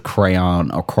beads of crayon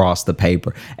across the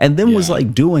paper, and then was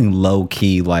like doing low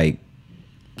key like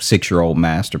 6-year-old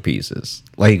masterpieces.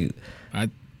 Like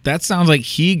that sounds like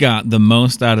he got the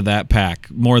most out of that pack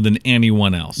more than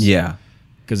anyone else. Yeah,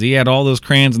 because he had all those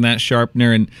crayons and that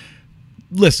sharpener. And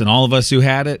listen, all of us who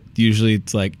had it, usually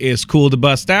it's like it's cool to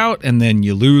bust out, and then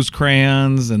you lose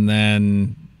crayons, and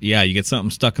then you get something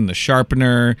stuck in the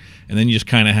sharpener, and then you just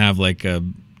kind of have like a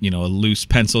loose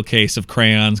pencil case of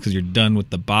crayons because you're done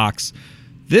with the box.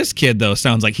 This kid, though,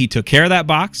 sounds like he took care of that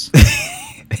box,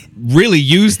 really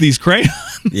used these crayons,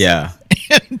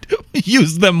 and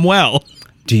used them well.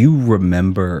 Do you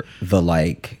remember the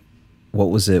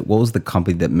what was it? What was the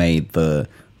company that made the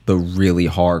really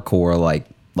hardcore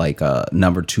like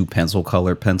number 2 pencil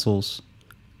color pencils?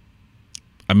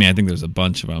 I mean, I think there's a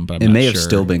bunch of them, but it may have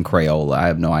still been Crayola. I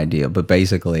have no idea, but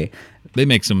basically, they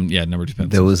make some number 2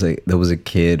 pencils. There was a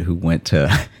kid who went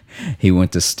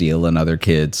to steal another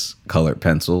kid's colored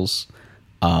pencils,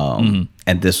 and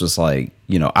this was like,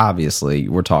 obviously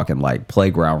we're talking like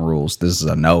playground rules. This is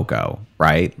a no-go,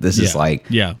 right? This is like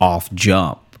off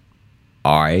jump.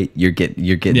 All right, you're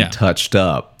getting touched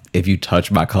up if you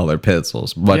touch my colored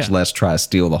pencils, much less try to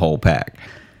steal the whole pack.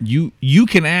 You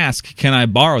can ask, can I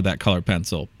borrow that color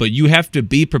pencil? But you have to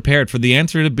be prepared for the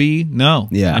answer to be no.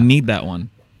 Yeah, I need that one.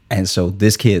 And so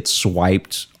this kid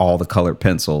swiped all the colored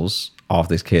pencils off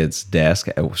this kid's desk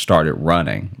and started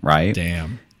running, right?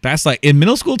 Damn. That's like, in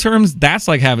middle school terms, that's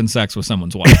like having sex with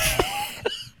someone's wife.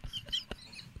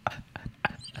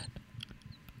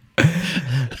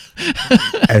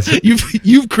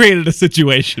 You've created a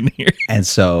situation here. And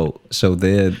so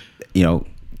then,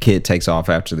 kid takes off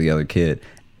after the other kid.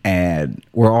 And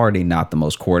we're already not the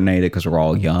most coordinated because we're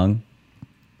all young.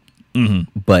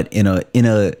 But in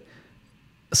a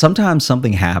sometimes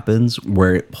something happens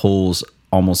where it pulls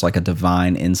almost like a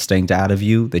divine instinct out of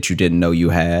you that you didn't know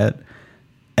you had.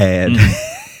 And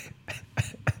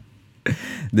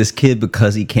this kid,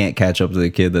 because he can't catch up to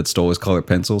the kid that stole his colored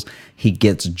pencils, he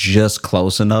gets just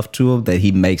close enough to him that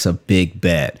he makes a big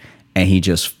bet, and he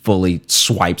just fully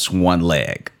swipes one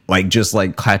leg. Like, just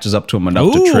like catches up to him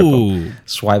enough to trip him.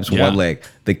 Swipes one leg.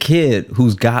 The kid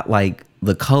who's got like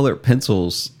the colored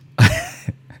pencils, I'm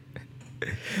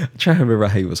trying to remember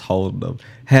how he was holding them,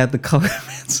 had the colored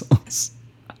pencils.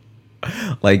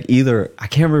 Like either, I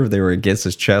can't remember if they were against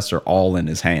his chest or all in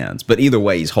his hands, but either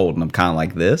way, he's holding them kind of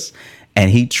like this,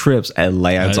 and he trips and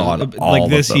lands on all like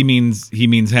this. Of them. He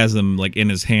means has them like in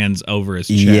his hands over his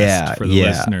chest for the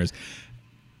listeners.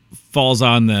 Falls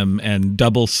on them and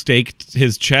double staked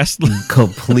his chest.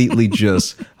 Completely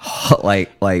just like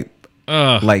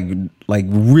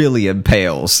really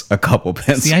impales a couple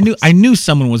pencils. See, I knew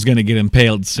someone was going to get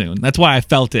impaled soon. That's why I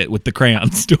felt it with the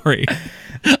crayon story.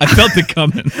 I felt it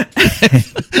coming.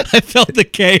 I felt the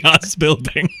chaos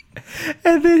building.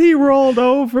 And then he rolled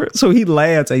over. So he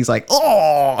lands and he's like,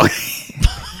 oh,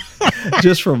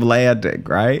 just from landing,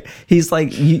 right? He's like,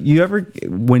 you ever,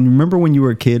 remember when you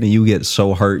were a kid and you get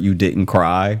so hurt you didn't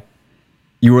cry?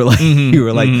 You were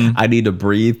like, I need to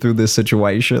breathe through this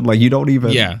situation. Like, you don't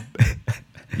even. Yeah.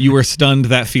 You were stunned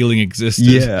that feeling existed.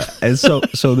 Yeah. And so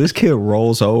this kid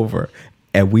rolls over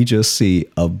and we just see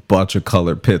a bunch of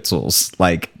colored pencils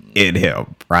like in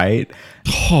him, right?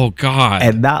 Oh God.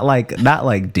 And not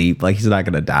like deep, like he's not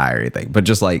gonna die or anything, but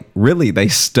just like really they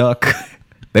stuck.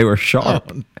 They were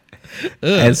sharp.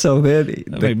 And so then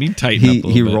made me tighten up a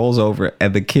little he bit. rolls over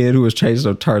and the kid who was chasing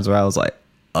him turns around and was like,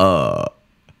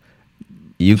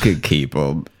 you could keep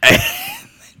him.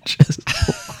 Just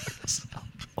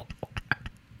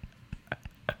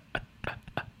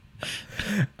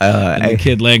and the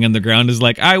kid laying on the ground is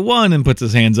like, I won, and puts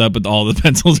his hands up, but all the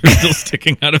pencils are still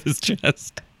sticking out of his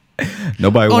chest.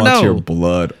 Nobody wants your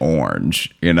blood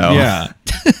orange, Yeah.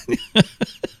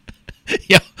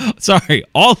 Yeah. Sorry.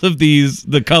 All of these,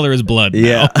 the color is blood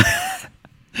now.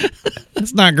 Yeah.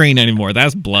 It's not green anymore.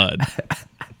 That's blood.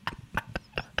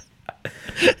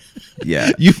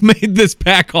 Yeah. You've made this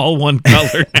pack all one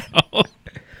color now.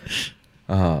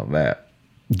 Oh man.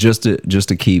 Just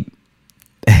to keep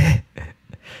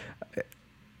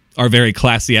our very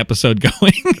classy episode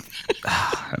going.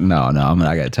 No, I'm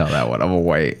not gonna tell that one. I'm gonna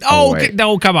wait. Okay,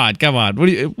 no, come on. What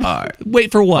do you right.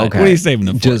 wait for? What? Okay. What are you saving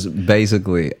them for? Just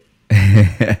basically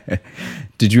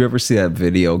Did you ever see that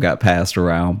video got passed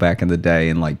around back in the day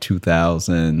in like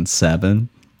 2007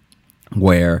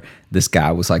 where this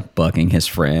guy was like bugging his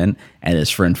friend and his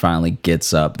friend finally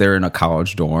gets up. They're in a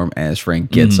college dorm and his friend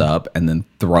gets up and then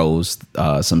throws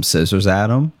some scissors at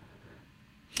him.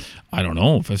 I don't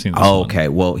know if I've seen this Oh, one. okay.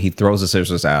 Well, he throws the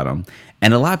scissors at him.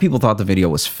 And a lot of people thought the video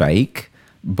was fake,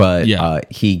 but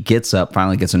he gets up,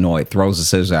 finally gets annoyed, throws the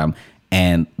scissors at him,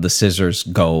 and the scissors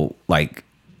go like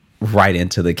right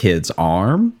into the kid's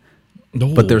arm.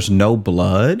 No. But there's no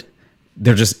blood.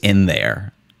 They're just in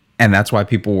there. And that's why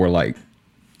people were like,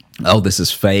 oh, this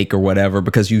is fake or whatever,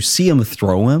 because you see him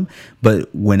throw him,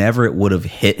 but whenever it would have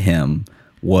hit him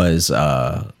was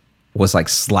like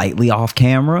slightly off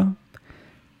camera.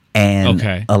 And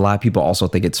a lot of people also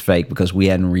think it's fake because we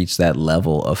hadn't reached that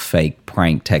level of fake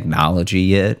prank technology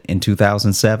yet in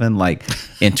 2007. Like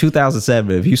in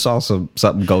 2007, if you saw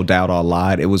something go down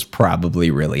online, it was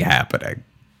probably really happening.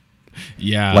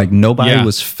 Yeah. Like nobody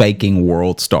was faking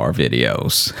World Star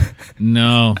videos.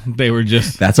 No, they were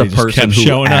just That's a person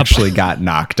who actually got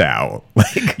knocked out.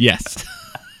 Like, yes.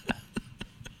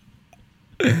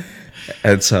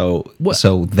 And so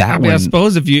that one, I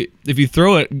suppose if you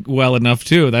throw it well enough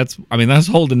too, that's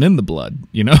holding in the blood,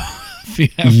 you know. If you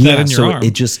have that in your arm.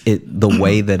 The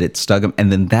way that it stuck him,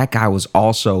 and then that guy was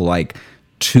also like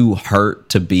too hurt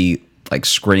to be like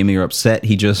screaming or upset.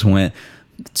 He just went,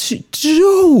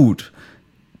 dude.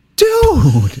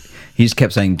 He just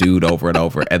kept saying dude over and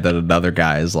over, and then another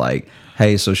guy is like,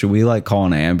 hey, so should we like call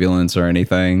an ambulance or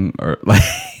anything, or like.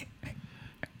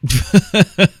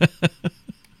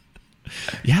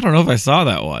 Yeah, I don't know if I saw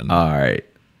that one. All right.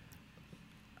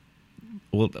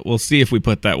 We'll see if we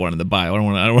put that one in the bio. I don't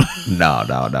want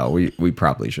to. No. We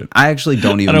probably should. I actually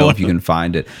don't even know if you can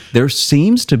find it. There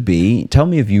seems to be. Tell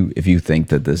me if you think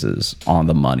that this is on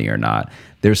the money or not.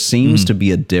 There seems to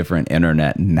be a different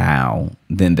internet now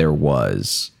than there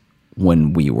was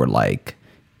when we were like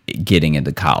getting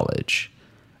into college.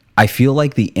 I feel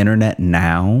like the internet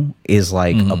now is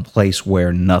like a place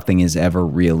where nothing is ever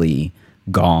really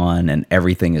gone and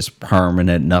everything is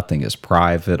permanent, nothing is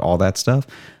private, all that stuff.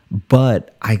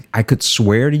 But I could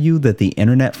swear to you that the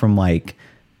internet from like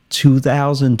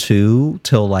 2002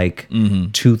 till like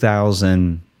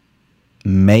 2000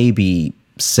 maybe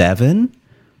 7,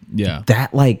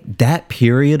 that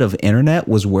period of internet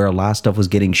was where a lot of stuff was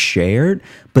getting shared.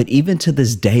 But even to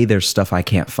this day, there's stuff I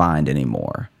can't find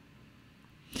anymore.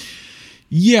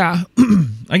 Yeah,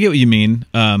 I get what you mean.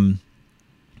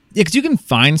 Yeah, because you can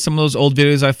find some of those old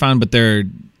videos I found, but they're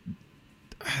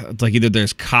like either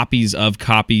there's copies of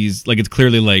copies, like it's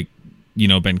clearly like, you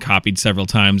know, been copied several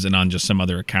times and on just some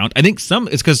other account. I think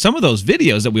it's because some of those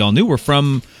videos that we all knew were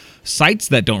from sites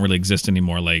that don't really exist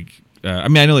anymore. Like, I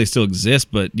mean, I know they still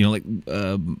exist, but you know, like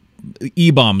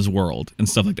E-Bombs World and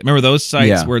stuff like that. Remember those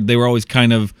sites where they were always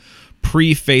kind of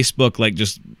pre-Facebook, like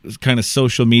just kind of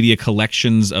social media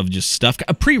collections of just stuff.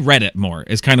 Pre-Reddit more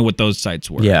is kind of what those sites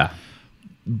were. Yeah.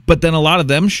 But then a lot of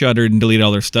them shuttered and deleted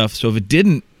all their stuff. So if it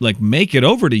didn't like make it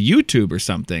over to YouTube or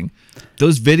something,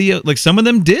 those videos, like some of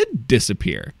them did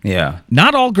disappear. Yeah.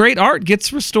 Not all great art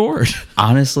gets restored.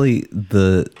 Honestly,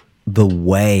 the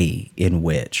way in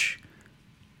which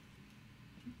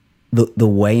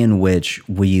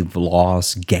we've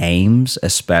lost games,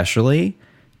 especially,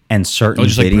 and certain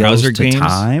videos to games?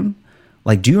 Time.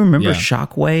 Like, do you remember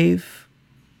Shockwave?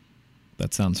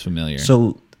 That sounds familiar.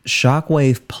 So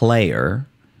Shockwave Player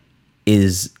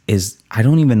is I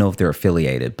don't even know if they're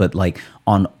affiliated, but like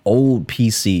on old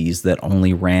PCs that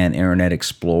only ran Internet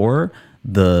Explorer,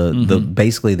 the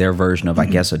basically their version of I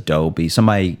guess Adobe.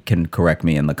 Somebody can correct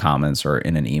me in the comments or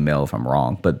in an email if I'm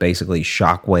wrong, but basically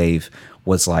Shockwave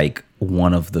was like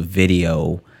one of the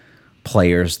video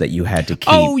players that you had to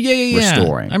keep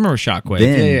restoring. I remember Shockwave.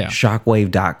 Then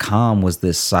Shockwave.com was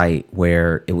this site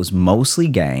where it was mostly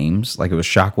games, like it was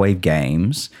Shockwave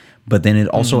Games, but then it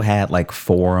also had like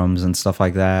forums and stuff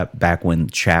like that back when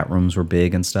chat rooms were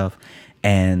big and stuff.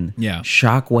 And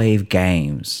Shockwave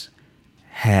Games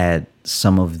had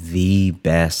some of the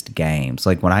best games.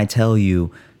 Like when I tell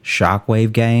you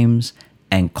Shockwave Games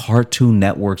and Cartoon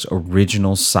Network's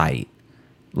original site,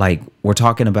 like we're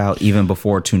talking about even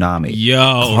before Toonami.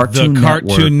 The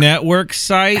Cartoon Network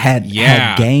site had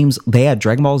games. They had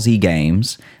Dragon Ball Z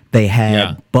games. They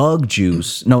had Bug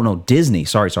Juice. No, Disney.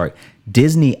 Sorry.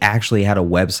 Disney actually had a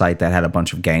website that had a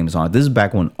bunch of games on it. This is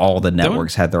back when all the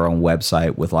networks had their own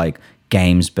website with like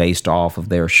games based off of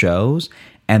their shows.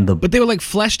 But they were like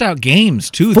fleshed out games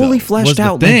too. Fully fleshed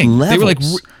out thing. Levels. They were like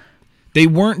they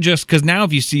weren't just because now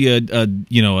if you see a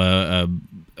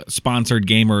sponsored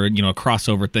game or a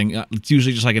crossover thing, it's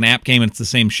usually just like an app game and it's the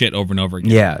same shit over and over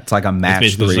again. Yeah, it's like a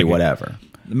match 3 whatever.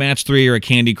 match 3 or a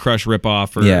Candy Crush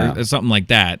ripoff or something like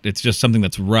that. It's just something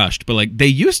that's rushed. But like they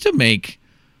used to make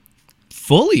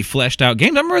fully fleshed out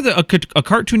games. I remember a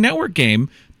Cartoon Network game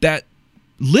that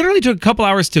literally took a couple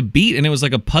hours to beat, and it was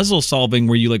like a puzzle solving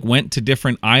where you like went to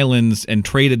different islands and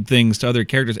traded things to other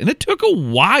characters, and it took a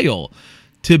while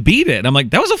to beat it. And I'm like,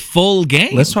 that was a full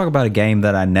game. Let's talk about a game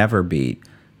that I never beat.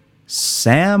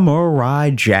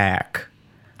 Samurai Jack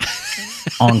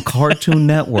on Cartoon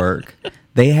Network.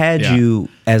 They had you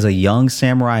as a young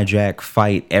Samurai Jack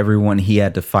fight everyone he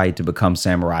had to fight to become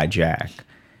Samurai Jack.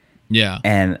 Yeah.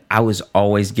 And I was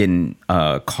always getting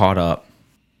caught up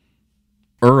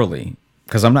early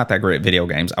because I'm not that great at video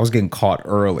games. I was getting caught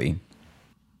early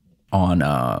on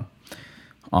the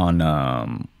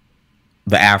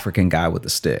African guy with the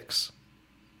sticks.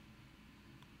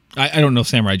 I don't know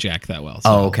Samurai Jack that well.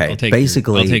 So okay. I'll take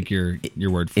Basically, I'll take your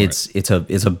word for it. It's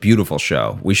a beautiful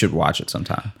show. We should watch it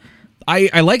sometime.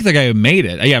 I like the guy who made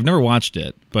it. Yeah, I've never watched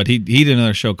it, but he did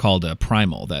another show called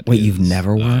Primal. You've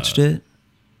never watched it?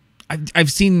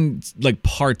 I've seen like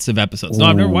parts of episodes. No,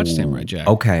 I've never watched Samurai Jack.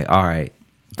 Okay, all right.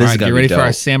 All right, get ready for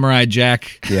our Samurai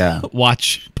Jack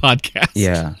watch podcast.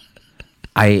 Yeah.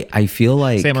 I feel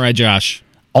like Samurai Josh.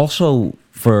 Also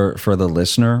for the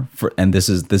listener, and this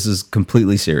is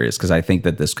completely serious because I think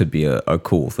that this could be a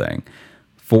cool thing.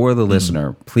 For the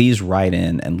listener, please write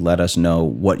in and let us know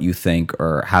what you think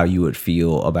or how you would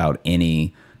feel about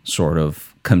any sort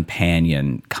of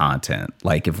companion content.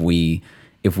 Like if we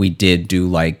did do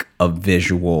like a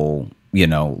visual,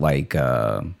 like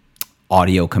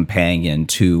audio companion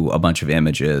to a bunch of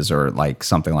images or like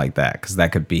something like that, because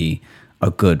that could be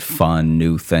a good, fun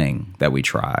new thing that we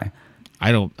try.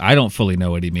 I don't fully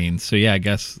know what he means. So yeah, I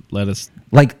guess let us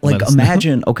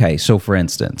imagine know. Okay, so for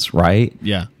instance, right?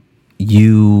 Yeah.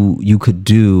 You could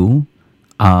do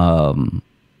the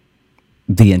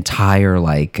entire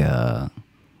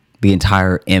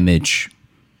image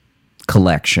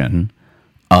collection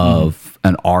of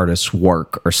an artist's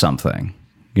work or something.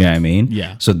 You know what I mean?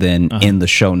 Yeah. So then in the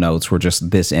show notes, we're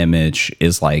just this image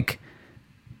is like,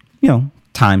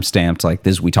 time stamped like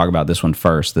this. We talk about this one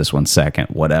first, this one second,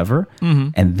 whatever.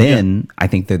 And then I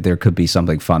think that there could be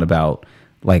something fun about,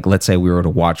 like, let's say we were to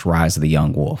watch Rise of the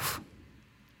Young Wolf.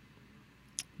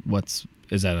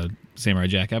 Is that a Samurai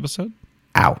Jack episode?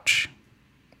 Ouch.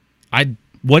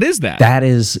 What is that? That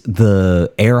is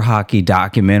the air hockey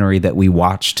documentary that we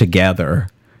watched together.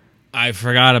 I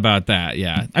forgot about that.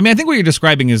 Yeah. I mean, I think what you're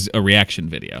describing is a reaction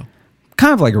video.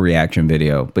 Kind of like a reaction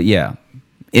video, but yeah,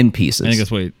 in pieces. I think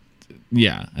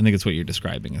that's what you're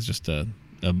describing is just a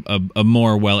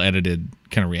more well-edited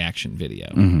kind of reaction video.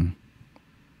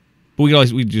 But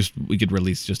we could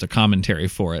release just a commentary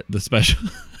for it, the special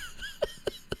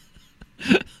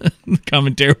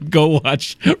commentary. Go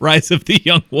watch Rise of the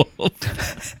Young Wolf.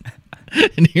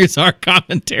 And here's our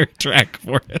commentary track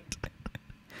for it.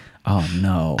 Oh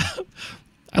no.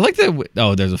 I like that.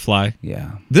 Oh, there's a fly.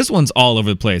 Yeah. This one's all over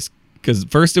the place because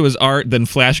first it was art, then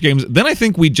flash games. Then I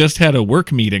think we just had a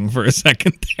work meeting for a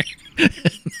second there.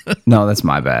 No, that's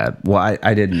my bad. Well,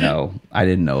 I didn't know. I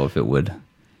didn't know if it would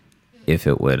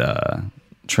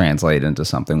translate into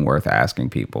something worth asking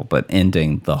people, but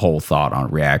ending the whole thought on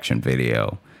reaction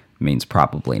video means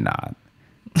probably not.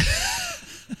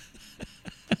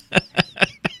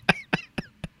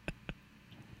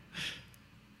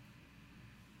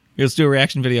 Let's do a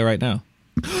reaction video right now.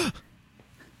 That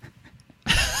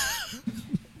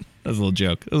was a little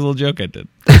joke. That was a little joke I did.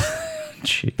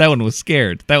 That one was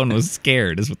scared.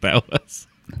 Is what that was.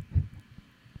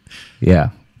 Yeah.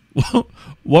 Well,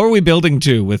 what were we building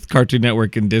to with Cartoon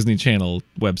Network and Disney Channel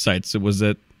websites? Was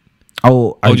it?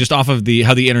 Just off of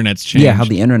how the internet's changed. Yeah, how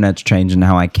the internet's changed and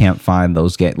how I can't find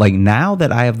those games. Like now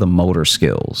that I have the motor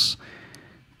skills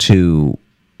to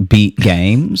beat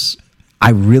games, I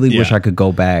really wish I could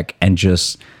go back and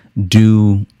just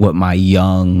do what my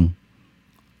young,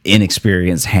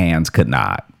 inexperienced hands could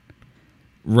not.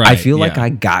 Right. I feel like I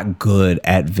got good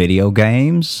at video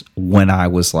games when I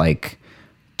was like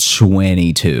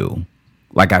 22.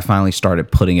 Like I finally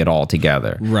started putting it all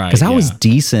together. Right. Because I was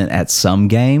decent at some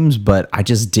games, but I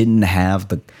just didn't have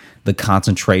the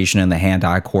concentration and the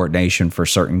hand-eye coordination for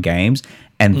certain games.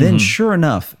 And then sure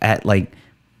enough, at like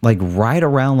right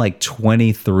around like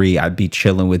 23, I'd be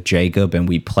chilling with Jacob and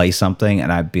we'd play something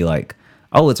and I'd be like,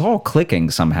 oh, it's all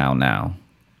clicking somehow now.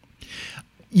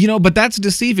 But that's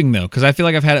deceiving though, because I feel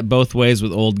like I've had it both ways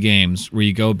with old games where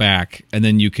you go back and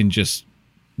then you can just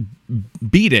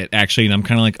beat it actually, and I'm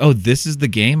kind of like, oh, this is the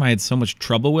game I had so much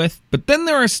trouble with. But then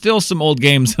there are still some old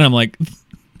games and I'm like,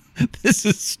 this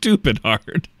is stupid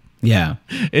hard. Yeah.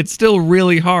 It's still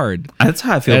really hard. That's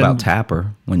how I feel about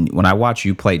Tapper. When I watch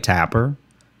you play Tapper,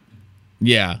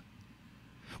 Yeah.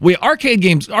 Arcade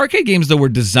games though were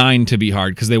designed to be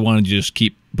hard because they wanted to just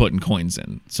keep putting coins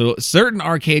in. So certain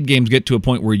arcade games get to a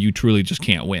point where you truly just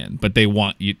can't win, but they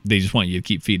just want you to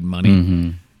keep feeding money. Mm-hmm.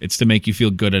 It's to make you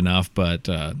feel good enough, but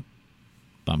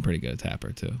I'm pretty good at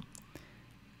Tapper too.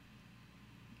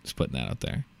 Just putting that out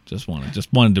there. Just wanted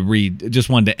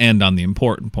to end on the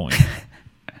important point,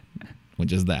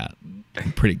 which is that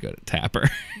I'm pretty good at Tapper.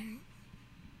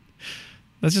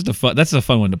 That's a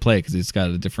fun one to play because it's got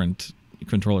a different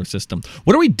controller system.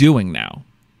 What are we doing now?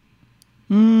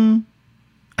 This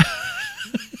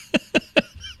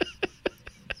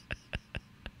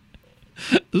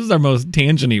is our most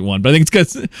tangent-y one, but I think it's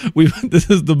because this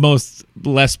is the most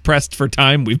less pressed for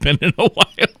time we've been in a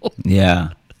while. Yeah.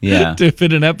 To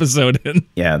fit an episode in.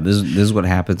 Yeah, this is what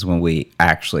happens when we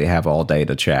actually have all day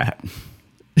to chat.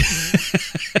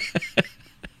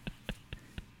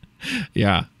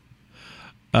 Yeah.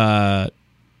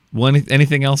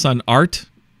 Anything else on art,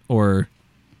 or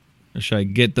should I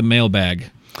get the mailbag?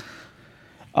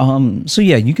 So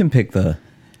yeah, you can pick the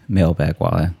mailbag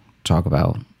while I talk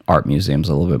about art museums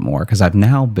a little bit more, because I've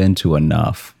now been to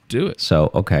enough. Do it.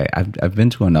 So okay, I've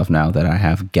been to enough now that I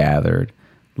have gathered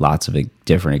lots of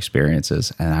different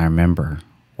experiences, and I remember,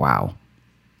 wow,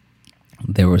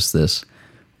 there was this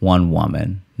one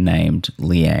woman named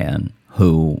Leanne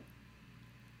who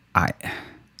I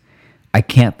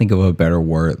can't think of a better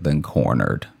word than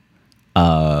cornered.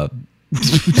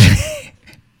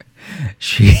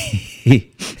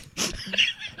 She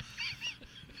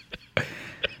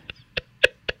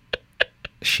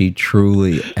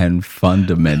truly and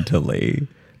fundamentally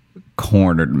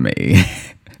cornered me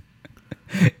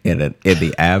in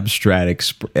the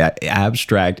abstract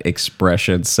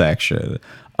expression section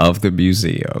of the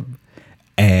museum,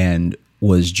 and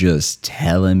was just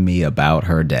telling me about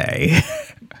her day.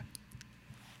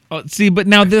 Oh, see, but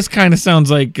now this kind of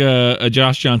sounds like a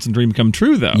Josh Johnson dream come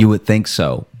true, though. You would think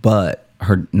so, but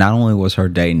not only was her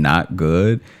day not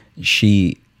good,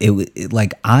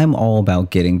 like, I'm all about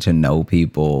getting to know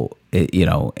people,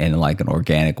 in like an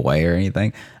organic way or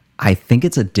anything. I think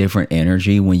it's a different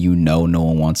energy when no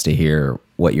one wants to hear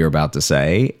what you're about to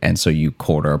say, and so you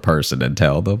corner a person and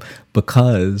tell them,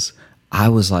 because I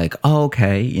was like, oh,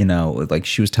 okay, like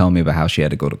she was telling me about how she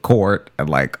had to go to court and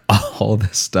like all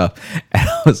this stuff, and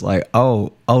I was like,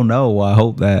 oh no, well, I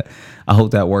hope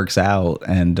that works out,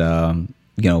 and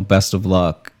best of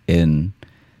luck in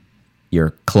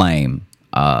your claim.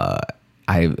 I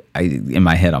in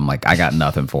my head I'm like, I got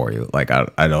nothing for you. Like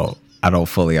I don't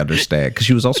fully understand, because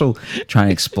she was also trying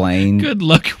to explain. Good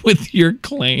luck with your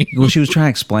claim. Well, she was trying to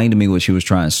explain to me what she was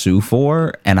trying to sue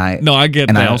for, and I get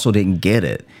that. I also didn't get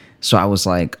it. So I was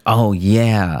like, oh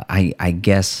yeah, I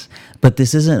guess. But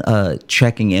this isn't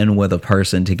checking in with a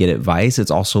person to get advice. It's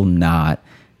also not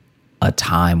a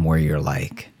time where you're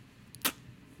like,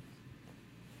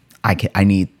 I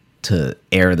need to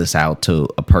air this out to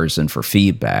a person for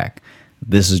feedback.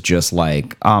 This is just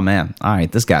like, oh man, all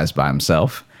right, this guy's by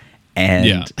himself. And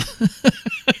yeah.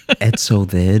 And so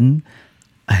then,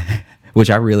 which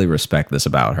I really respect this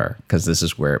about her, because this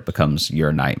is where it becomes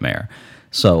your nightmare.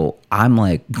 So I'm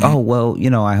like, oh, well,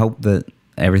 I hope that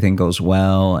everything goes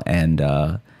well. And,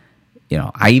 I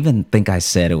even think I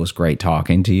said it was great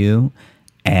talking to you.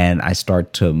 And I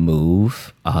start to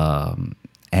move.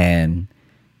 And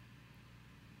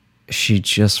she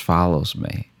just follows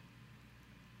me.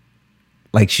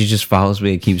 Like, she just follows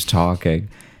me and keeps talking.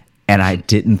 And I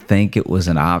didn't think it was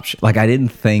an option. Like, I didn't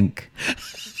think...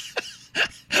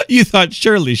 You thought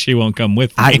surely she won't come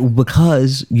with me.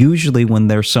 Because usually when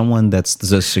there's someone that's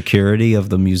the security of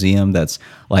the museum that's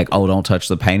like, oh, don't touch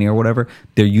the painting or whatever,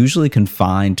 they're usually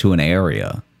confined to an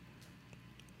area.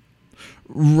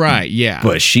 Right, yeah.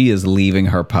 But she is leaving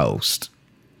her post.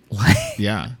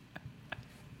 Yeah.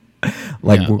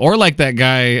 Like, yeah. Or like that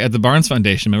guy at the Barnes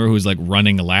Foundation, remember, who was like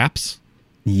running laps?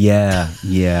 Yeah.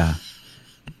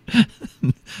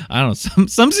 I don't know.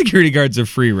 Some security guards are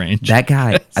free range. That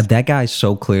guy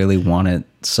so clearly wanted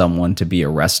someone to be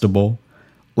arrestable.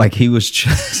 Like, he was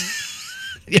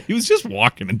just... Yeah, he was just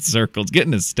walking in circles,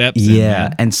 getting his steps in.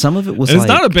 Yeah, and some of it was it's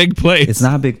not a big place. It's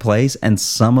not a big place, and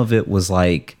some of it was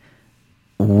like,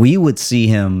 we would see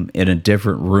him in a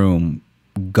different room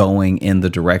going in the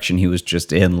direction he was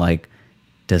just in. Like,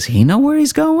 does he know where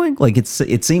he's going? Like, it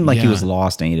seemed like he was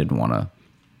lost and he didn't want to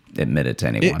admit it to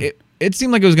anyone. It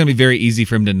seemed like it was going to be very easy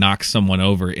for him to knock someone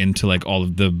over into like all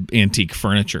of the antique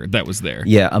furniture that was there.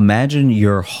 Yeah, imagine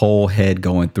your whole head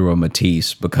going through a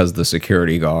Matisse because the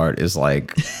security guard is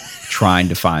like trying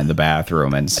to find the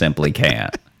bathroom and simply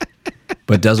can't,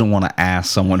 but doesn't want to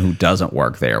ask someone who doesn't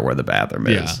work there where the bathroom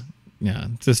is. Yeah,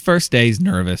 it's his first day. He's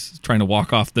nervous. He's trying to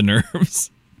walk off the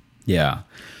nerves. Yeah.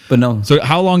 But no. So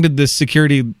how long did this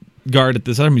security guard at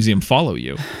this other museum follow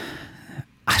you?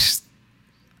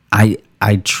 I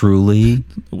truly...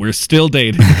 We're still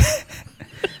dating.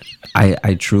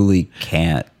 I truly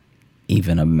can't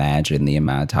even imagine the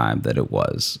amount of time that it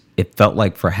was. It felt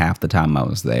like for half the time I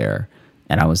was there,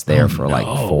 and I was there for like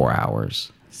 4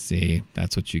 hours. See,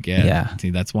 that's what you get. Yeah. See,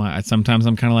 that's why sometimes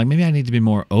I'm kind of like, maybe I need to be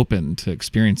more open to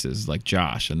experiences like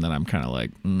Josh, and then I'm kind of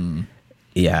like,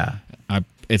 Yeah.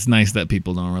 it's nice that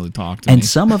people don't really talk to me. And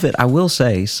some of it, I will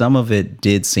say, some of it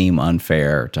did seem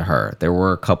unfair to her. There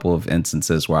were a couple of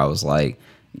instances where I was like,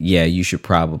 yeah, you should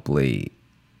probably,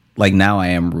 like, now I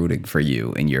am rooting for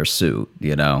you in your suit,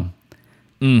 you know?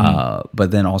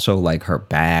 But then also, like, her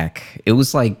back, it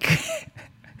was like,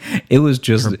 it was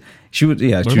just, she would,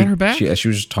 yeah. What about her back? She was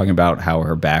just talking about how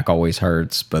her back always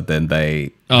hurts, but then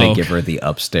they give her the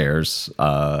upstairs,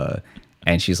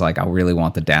 and she's like, I really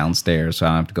want the downstairs, so I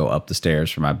don't have to go up the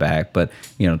stairs for my back. But,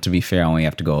 you know, to be fair, I only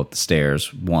have to go up the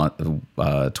stairs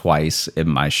twice in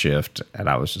my shift. And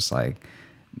I was just like,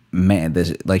 man,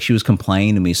 this, like, she was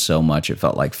complaining to me so much, it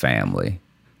felt like family.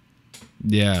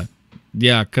 Yeah.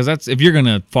 Yeah, because that's, if you're going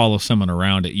to follow someone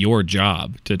around at your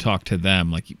job to talk to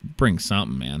them, like, bring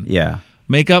something, man. Yeah.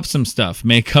 Make up some stuff.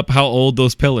 Make up how old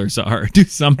those pillars are. Do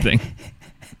something.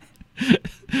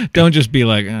 Don't just be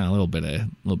like, a little bit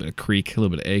of creak, a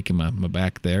little bit of ache in my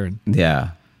back there.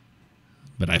 Yeah.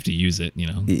 But I have to use it, you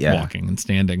know, Yeah. walking and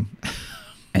standing.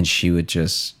 And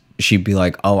she'd be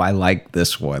like, oh, I like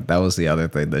this one. That was the other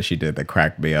thing that she did that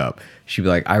cracked me up. She'd be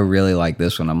like, I really like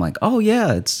this one. I'm like, oh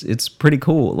yeah, it's pretty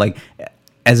cool. Like,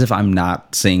 as if I'm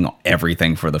not seeing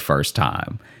everything for the first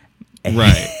time.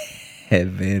 Right.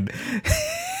 And then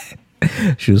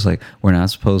she was like, we're not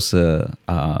supposed to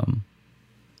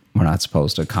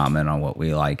comment on what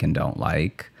we like and don't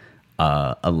like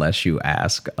unless you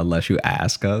ask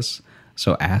us.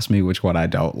 So ask me which one I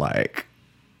don't like.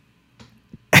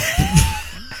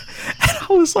 I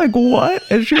was like, what?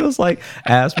 And she was like,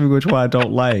 ask me which one I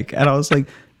don't like. And I was like,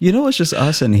 you know, it's just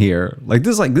us in here. Like,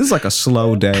 this is like a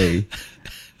slow day.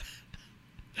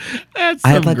 That's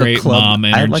some great mom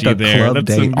energy. I had like a there. club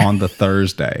date on the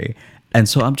Thursday. And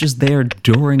so I'm just there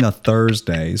during a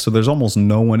Thursday. So there's almost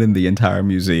no one in the entire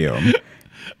museum.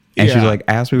 And she's like,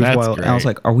 ask me which one. And I was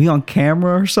like, are we on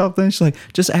camera or something? She's like,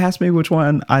 just ask me which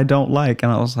one I don't like.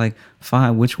 And I was like,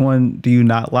 fine, which one do you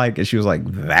not like? And she was like,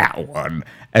 that one.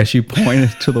 And she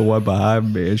pointed to the one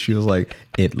behind me. And she was like,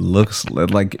 it looks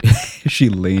like, she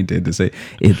leaned in to say,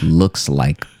 it looks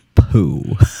like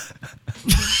poo.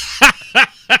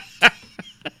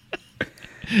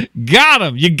 Got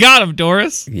him. You got him,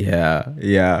 Doris.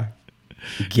 Yeah.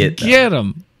 Get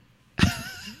him.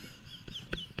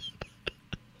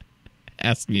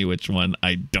 Ask me which one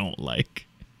I don't like.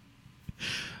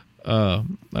 I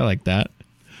like that.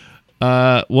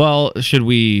 Well, should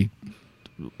we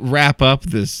wrap up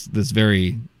this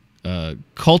very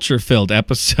culture-filled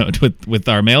episode with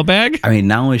our mailbag? I mean,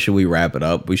 not only should we wrap it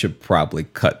up, we should probably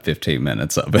cut 15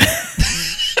 minutes of it.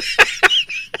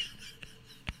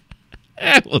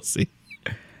 We'll see.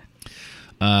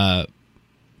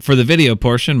 For the video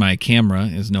portion, my camera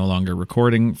is no longer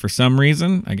recording for some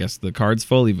reason. I guess the card's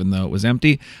full, even though it was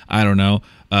empty. I don't know.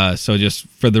 So just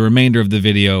for the remainder of the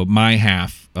video, my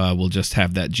half will just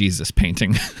have that Jesus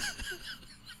painting.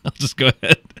 I'll just go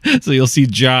ahead. So you'll see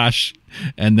Josh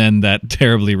and then that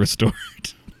terribly restored.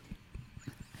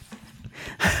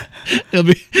 It'll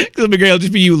be great. It'll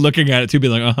just be you looking at it too, be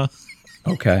like, uh-huh.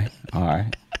 Okay. All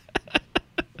right.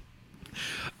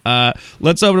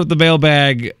 Let's open up the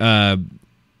mailbag.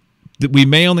 We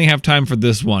may only have time for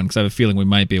this one because I have a feeling we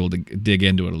might be able to dig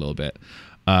into it a little bit.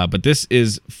 But this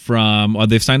is from,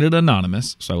 they've signed it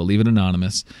anonymous, so I will leave it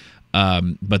anonymous.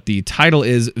 But the title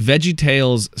is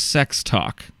VeggieTales Sex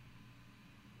Talk.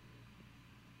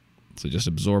 So just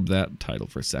absorb that title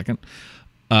for a second.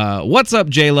 What's up,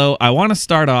 J-Lo? I want to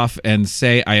start off and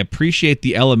say I appreciate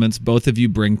the elements both of you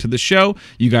bring to the show.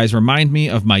 You guys remind me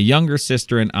of my younger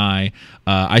sister and I.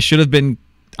 I should have been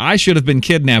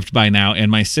kidnapped by now, and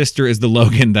my sister is the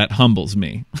Logan that humbles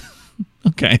me.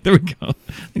 Okay, there we go. I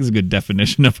think it's a good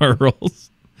definition of our roles.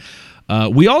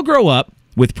 We all grow up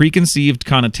with preconceived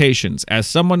connotations. As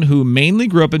someone who mainly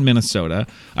grew up in Minnesota,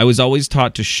 I was always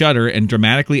taught to shudder and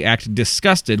dramatically act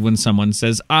disgusted when someone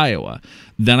says Iowa.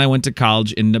 Then I went to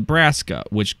college in Nebraska,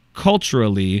 which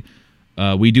culturally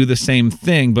we do the same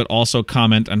thing, but also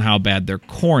comment on how bad their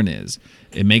corn is.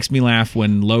 It makes me laugh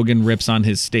when Logan rips on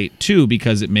his state too,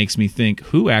 because it makes me think,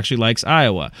 who actually likes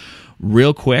Iowa?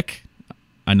 Real quick,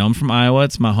 I know I'm from Iowa.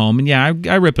 It's my home. And yeah,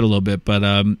 I rip it a little bit, but,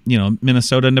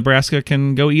 Minnesota and Nebraska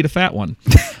can go eat a fat one.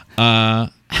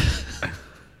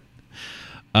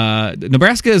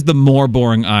 Nebraska is the more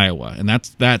boring Iowa, and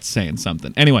that's saying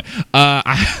something. Anyway,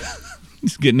 I'm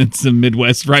just getting into some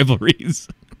Midwest rivalries.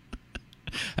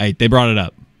 Hey, they brought it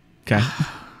up. Okay.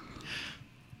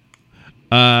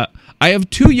 I have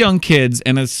 2 young kids,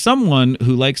 and as someone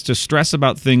who likes to stress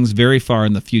about things very far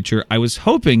in the future, I was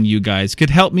hoping you guys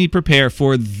could help me prepare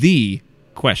for the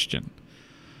question.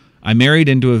 I married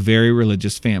into a very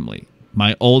religious family.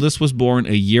 My oldest was born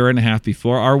a year and a half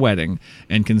before our wedding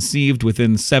and conceived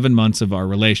within 7 months of our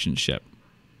relationship.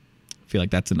 I feel like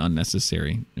that's an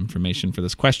unnecessary information for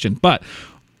this question. But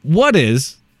what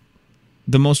is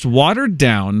the most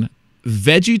watered-down,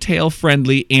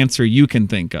 VeggieTale-friendly answer you can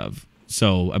think of?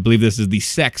 So I believe this is the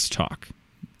sex talk.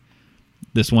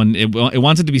 This one, it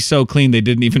wants it to be so clean they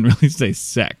didn't even really say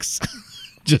sex.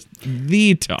 Just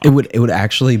the talk. It would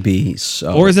actually be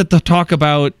so. Or is it the talk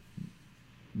about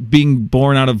being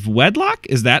born out of wedlock?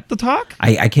 Is that the talk?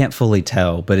 I can't fully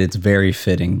tell, but it's very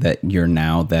fitting that you're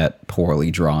now that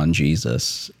poorly drawn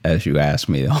Jesus as you asked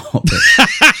me all this.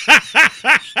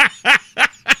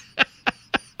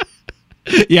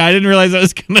 Yeah, I didn't realize I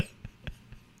was going to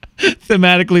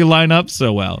thematically line up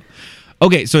so well.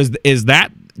 Okay, so is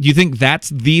that, do you think that's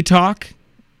the talk?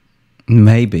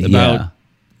 Maybe, about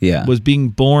yeah. Was being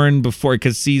born before,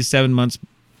 because she's 7 months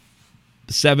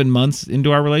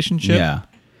into our relationship? Yeah.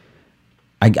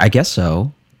 I guess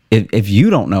so. If you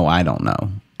don't know, I don't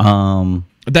know.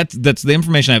 That's the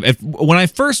information I have. When I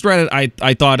first read it,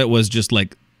 I thought it was just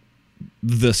like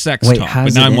the sex talk.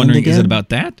 But now I'm wondering, is it about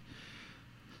that?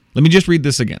 Let me just read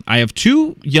this again. I have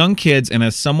 2 young kids, and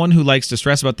as someone who likes to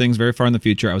stress about things very far in the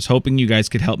future, I was hoping you guys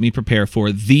could help me prepare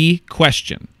for the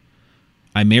question.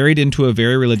 I married into a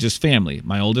very religious family.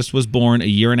 My oldest was born a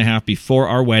year and a half before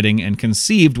our wedding and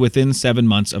conceived within 7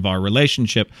 months of our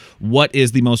relationship. What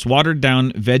is the most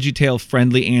watered-down,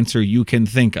 VeggieTale-friendly answer you can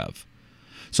think of?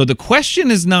 So the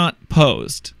question is not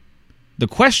posed. The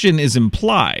question is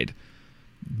implied,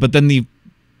 but then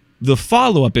the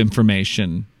follow-up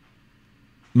information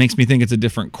makes me think it's a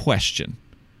different question.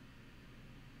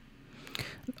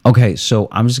 Okay, so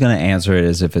I'm just going to answer it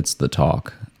as if it's the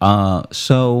talk.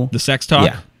 So the sex talk?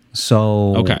 Yeah.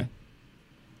 So okay.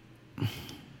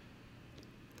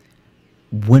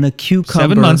 When a cucumber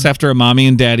 7 months after a mommy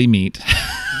and daddy meet.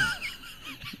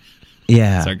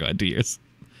 Yeah. Sorry, go ahead, 2 years.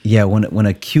 Yeah, when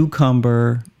a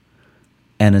cucumber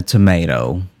and a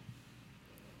tomato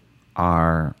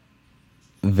are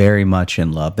very much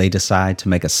in love, they decide to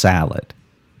make a salad.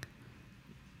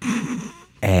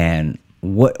 And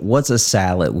what's a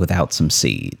salad without some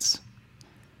seeds?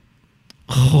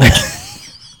 Oh.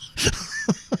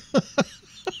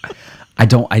 I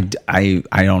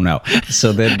don't know.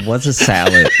 So then what's a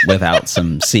salad without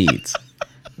some seeds?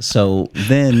 So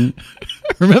then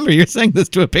remember, you're saying this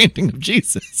to a painting of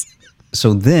Jesus.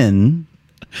 So then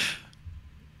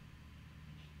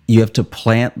you have to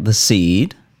plant the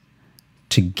seed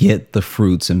to get the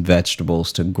fruits and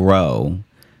vegetables to grow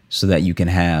so that you can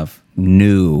have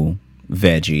new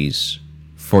veggies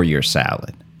for your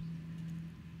salad.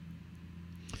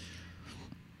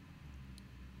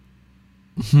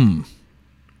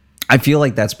 I feel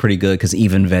like that's pretty good because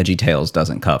even VeggieTales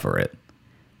doesn't cover it.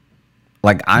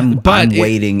 Like I'm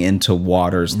wading into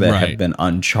waters that have been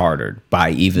uncharted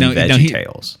by even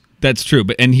VeggieTales. That's true,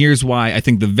 and here's why I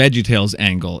think the VeggieTales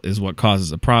angle is what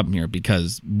causes a problem here,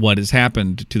 because what has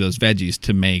happened to those veggies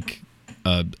to make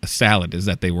a salad is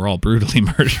that they were all brutally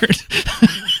murdered.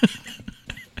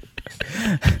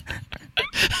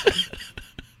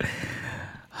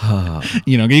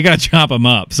 You got to chop them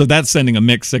up, so that's sending a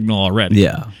mixed signal already.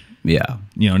 Yeah.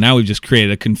 Now we've just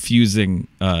created a confusing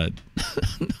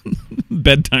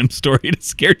bedtime story to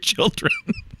scare children.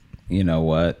 You know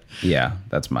what? Yeah,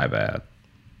 that's my bad.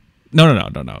 No.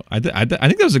 I think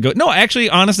that was a good. No,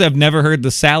 actually, honestly, I've never heard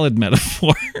the salad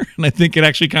metaphor, and I think it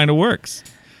actually kind of works.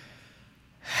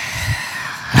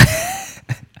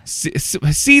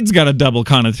 Seed's got a double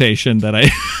connotation that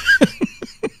I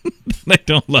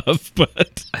don't love,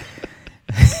 but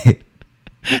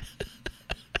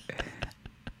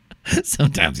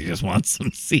sometimes you just want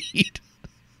some seed.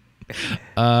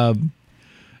 No,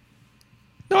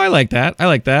 I like that.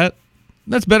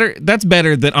 That's better. That's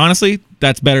better than, honestly,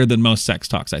 that's better than most sex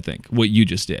talks, I think, what you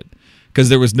just did. Because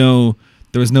there was no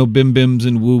bim bims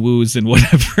and woo woos and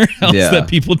whatever else that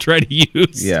people try to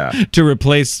use to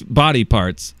replace body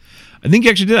parts. I think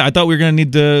you actually did. I thought we were going to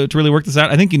need to really work this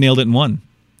out. I think you nailed it in one.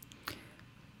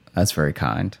 That's very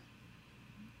kind.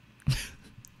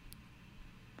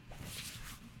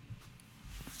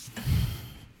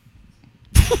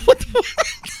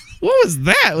 What was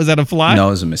that? Was that a fly? No,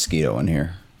 there's a mosquito in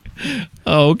here.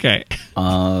 Oh, okay.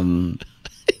 Um,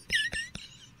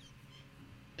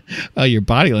 Oh, your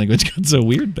body language got so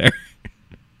weird there.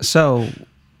 so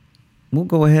we'll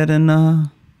go ahead and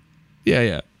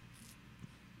Yeah.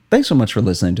 thanks so much for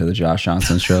listening to the Josh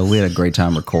Johnson Show. We had a great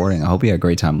time recording. I hope you had a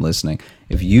great time listening.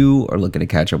 If you are looking to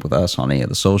catch up with us on any of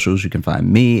the socials, you can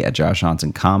find me at Josh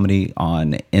Johnson Comedy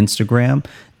on Instagram,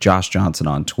 Josh Johnson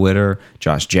on Twitter,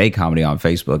 Josh J Comedy on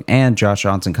Facebook, and Josh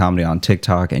Johnson Comedy on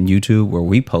TikTok and YouTube, where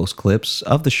we post clips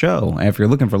of the show. And if you're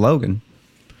looking for Logan,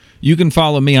 you can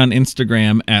follow me on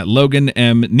Instagram at Logan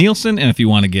M. Nielsen. And if you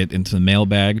want to get into the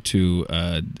mailbag to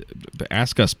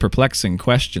ask us perplexing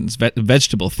questions,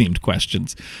 vegetable-themed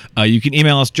questions, you can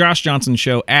email us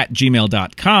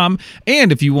joshjohnsonshow@gmail.com.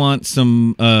 And if you want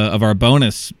some of our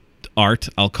bonus art,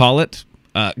 I'll call it,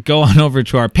 go on over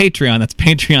to our Patreon. That's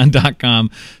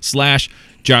patreon.com/Josh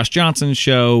Johnson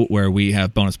Show, where we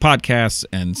have bonus podcasts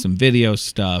and some video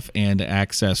stuff and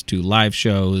access to live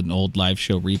shows and old live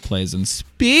show replays. And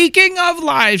speaking of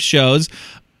live shows,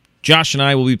 Josh and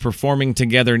I will be performing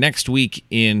together next week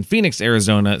in Phoenix,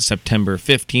 Arizona, September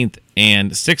 15th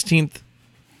and 16th.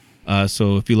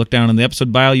 So if you look down in the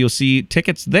episode bio, you'll see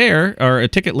tickets there, or a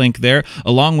ticket link there,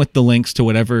 along with the links to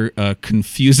whatever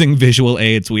confusing visual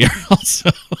aids we are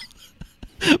also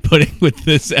putting with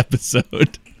this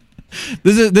episode.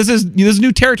 This is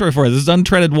new territory for us. This is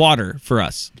untreaded water for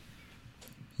us.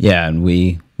 yeah, and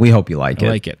we hope you like I it.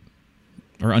 like it.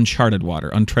 Or uncharted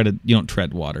water. Untreaded. You don't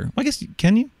tread water. Well, I guess,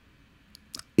 can you?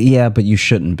 Yeah, but you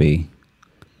shouldn't be.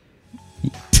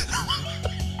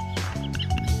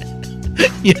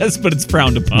 Yes, but it's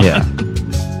frowned upon. Yeah.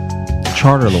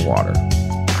 Charter the water.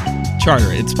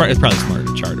 Charter. It's probably smarter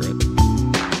to charter it.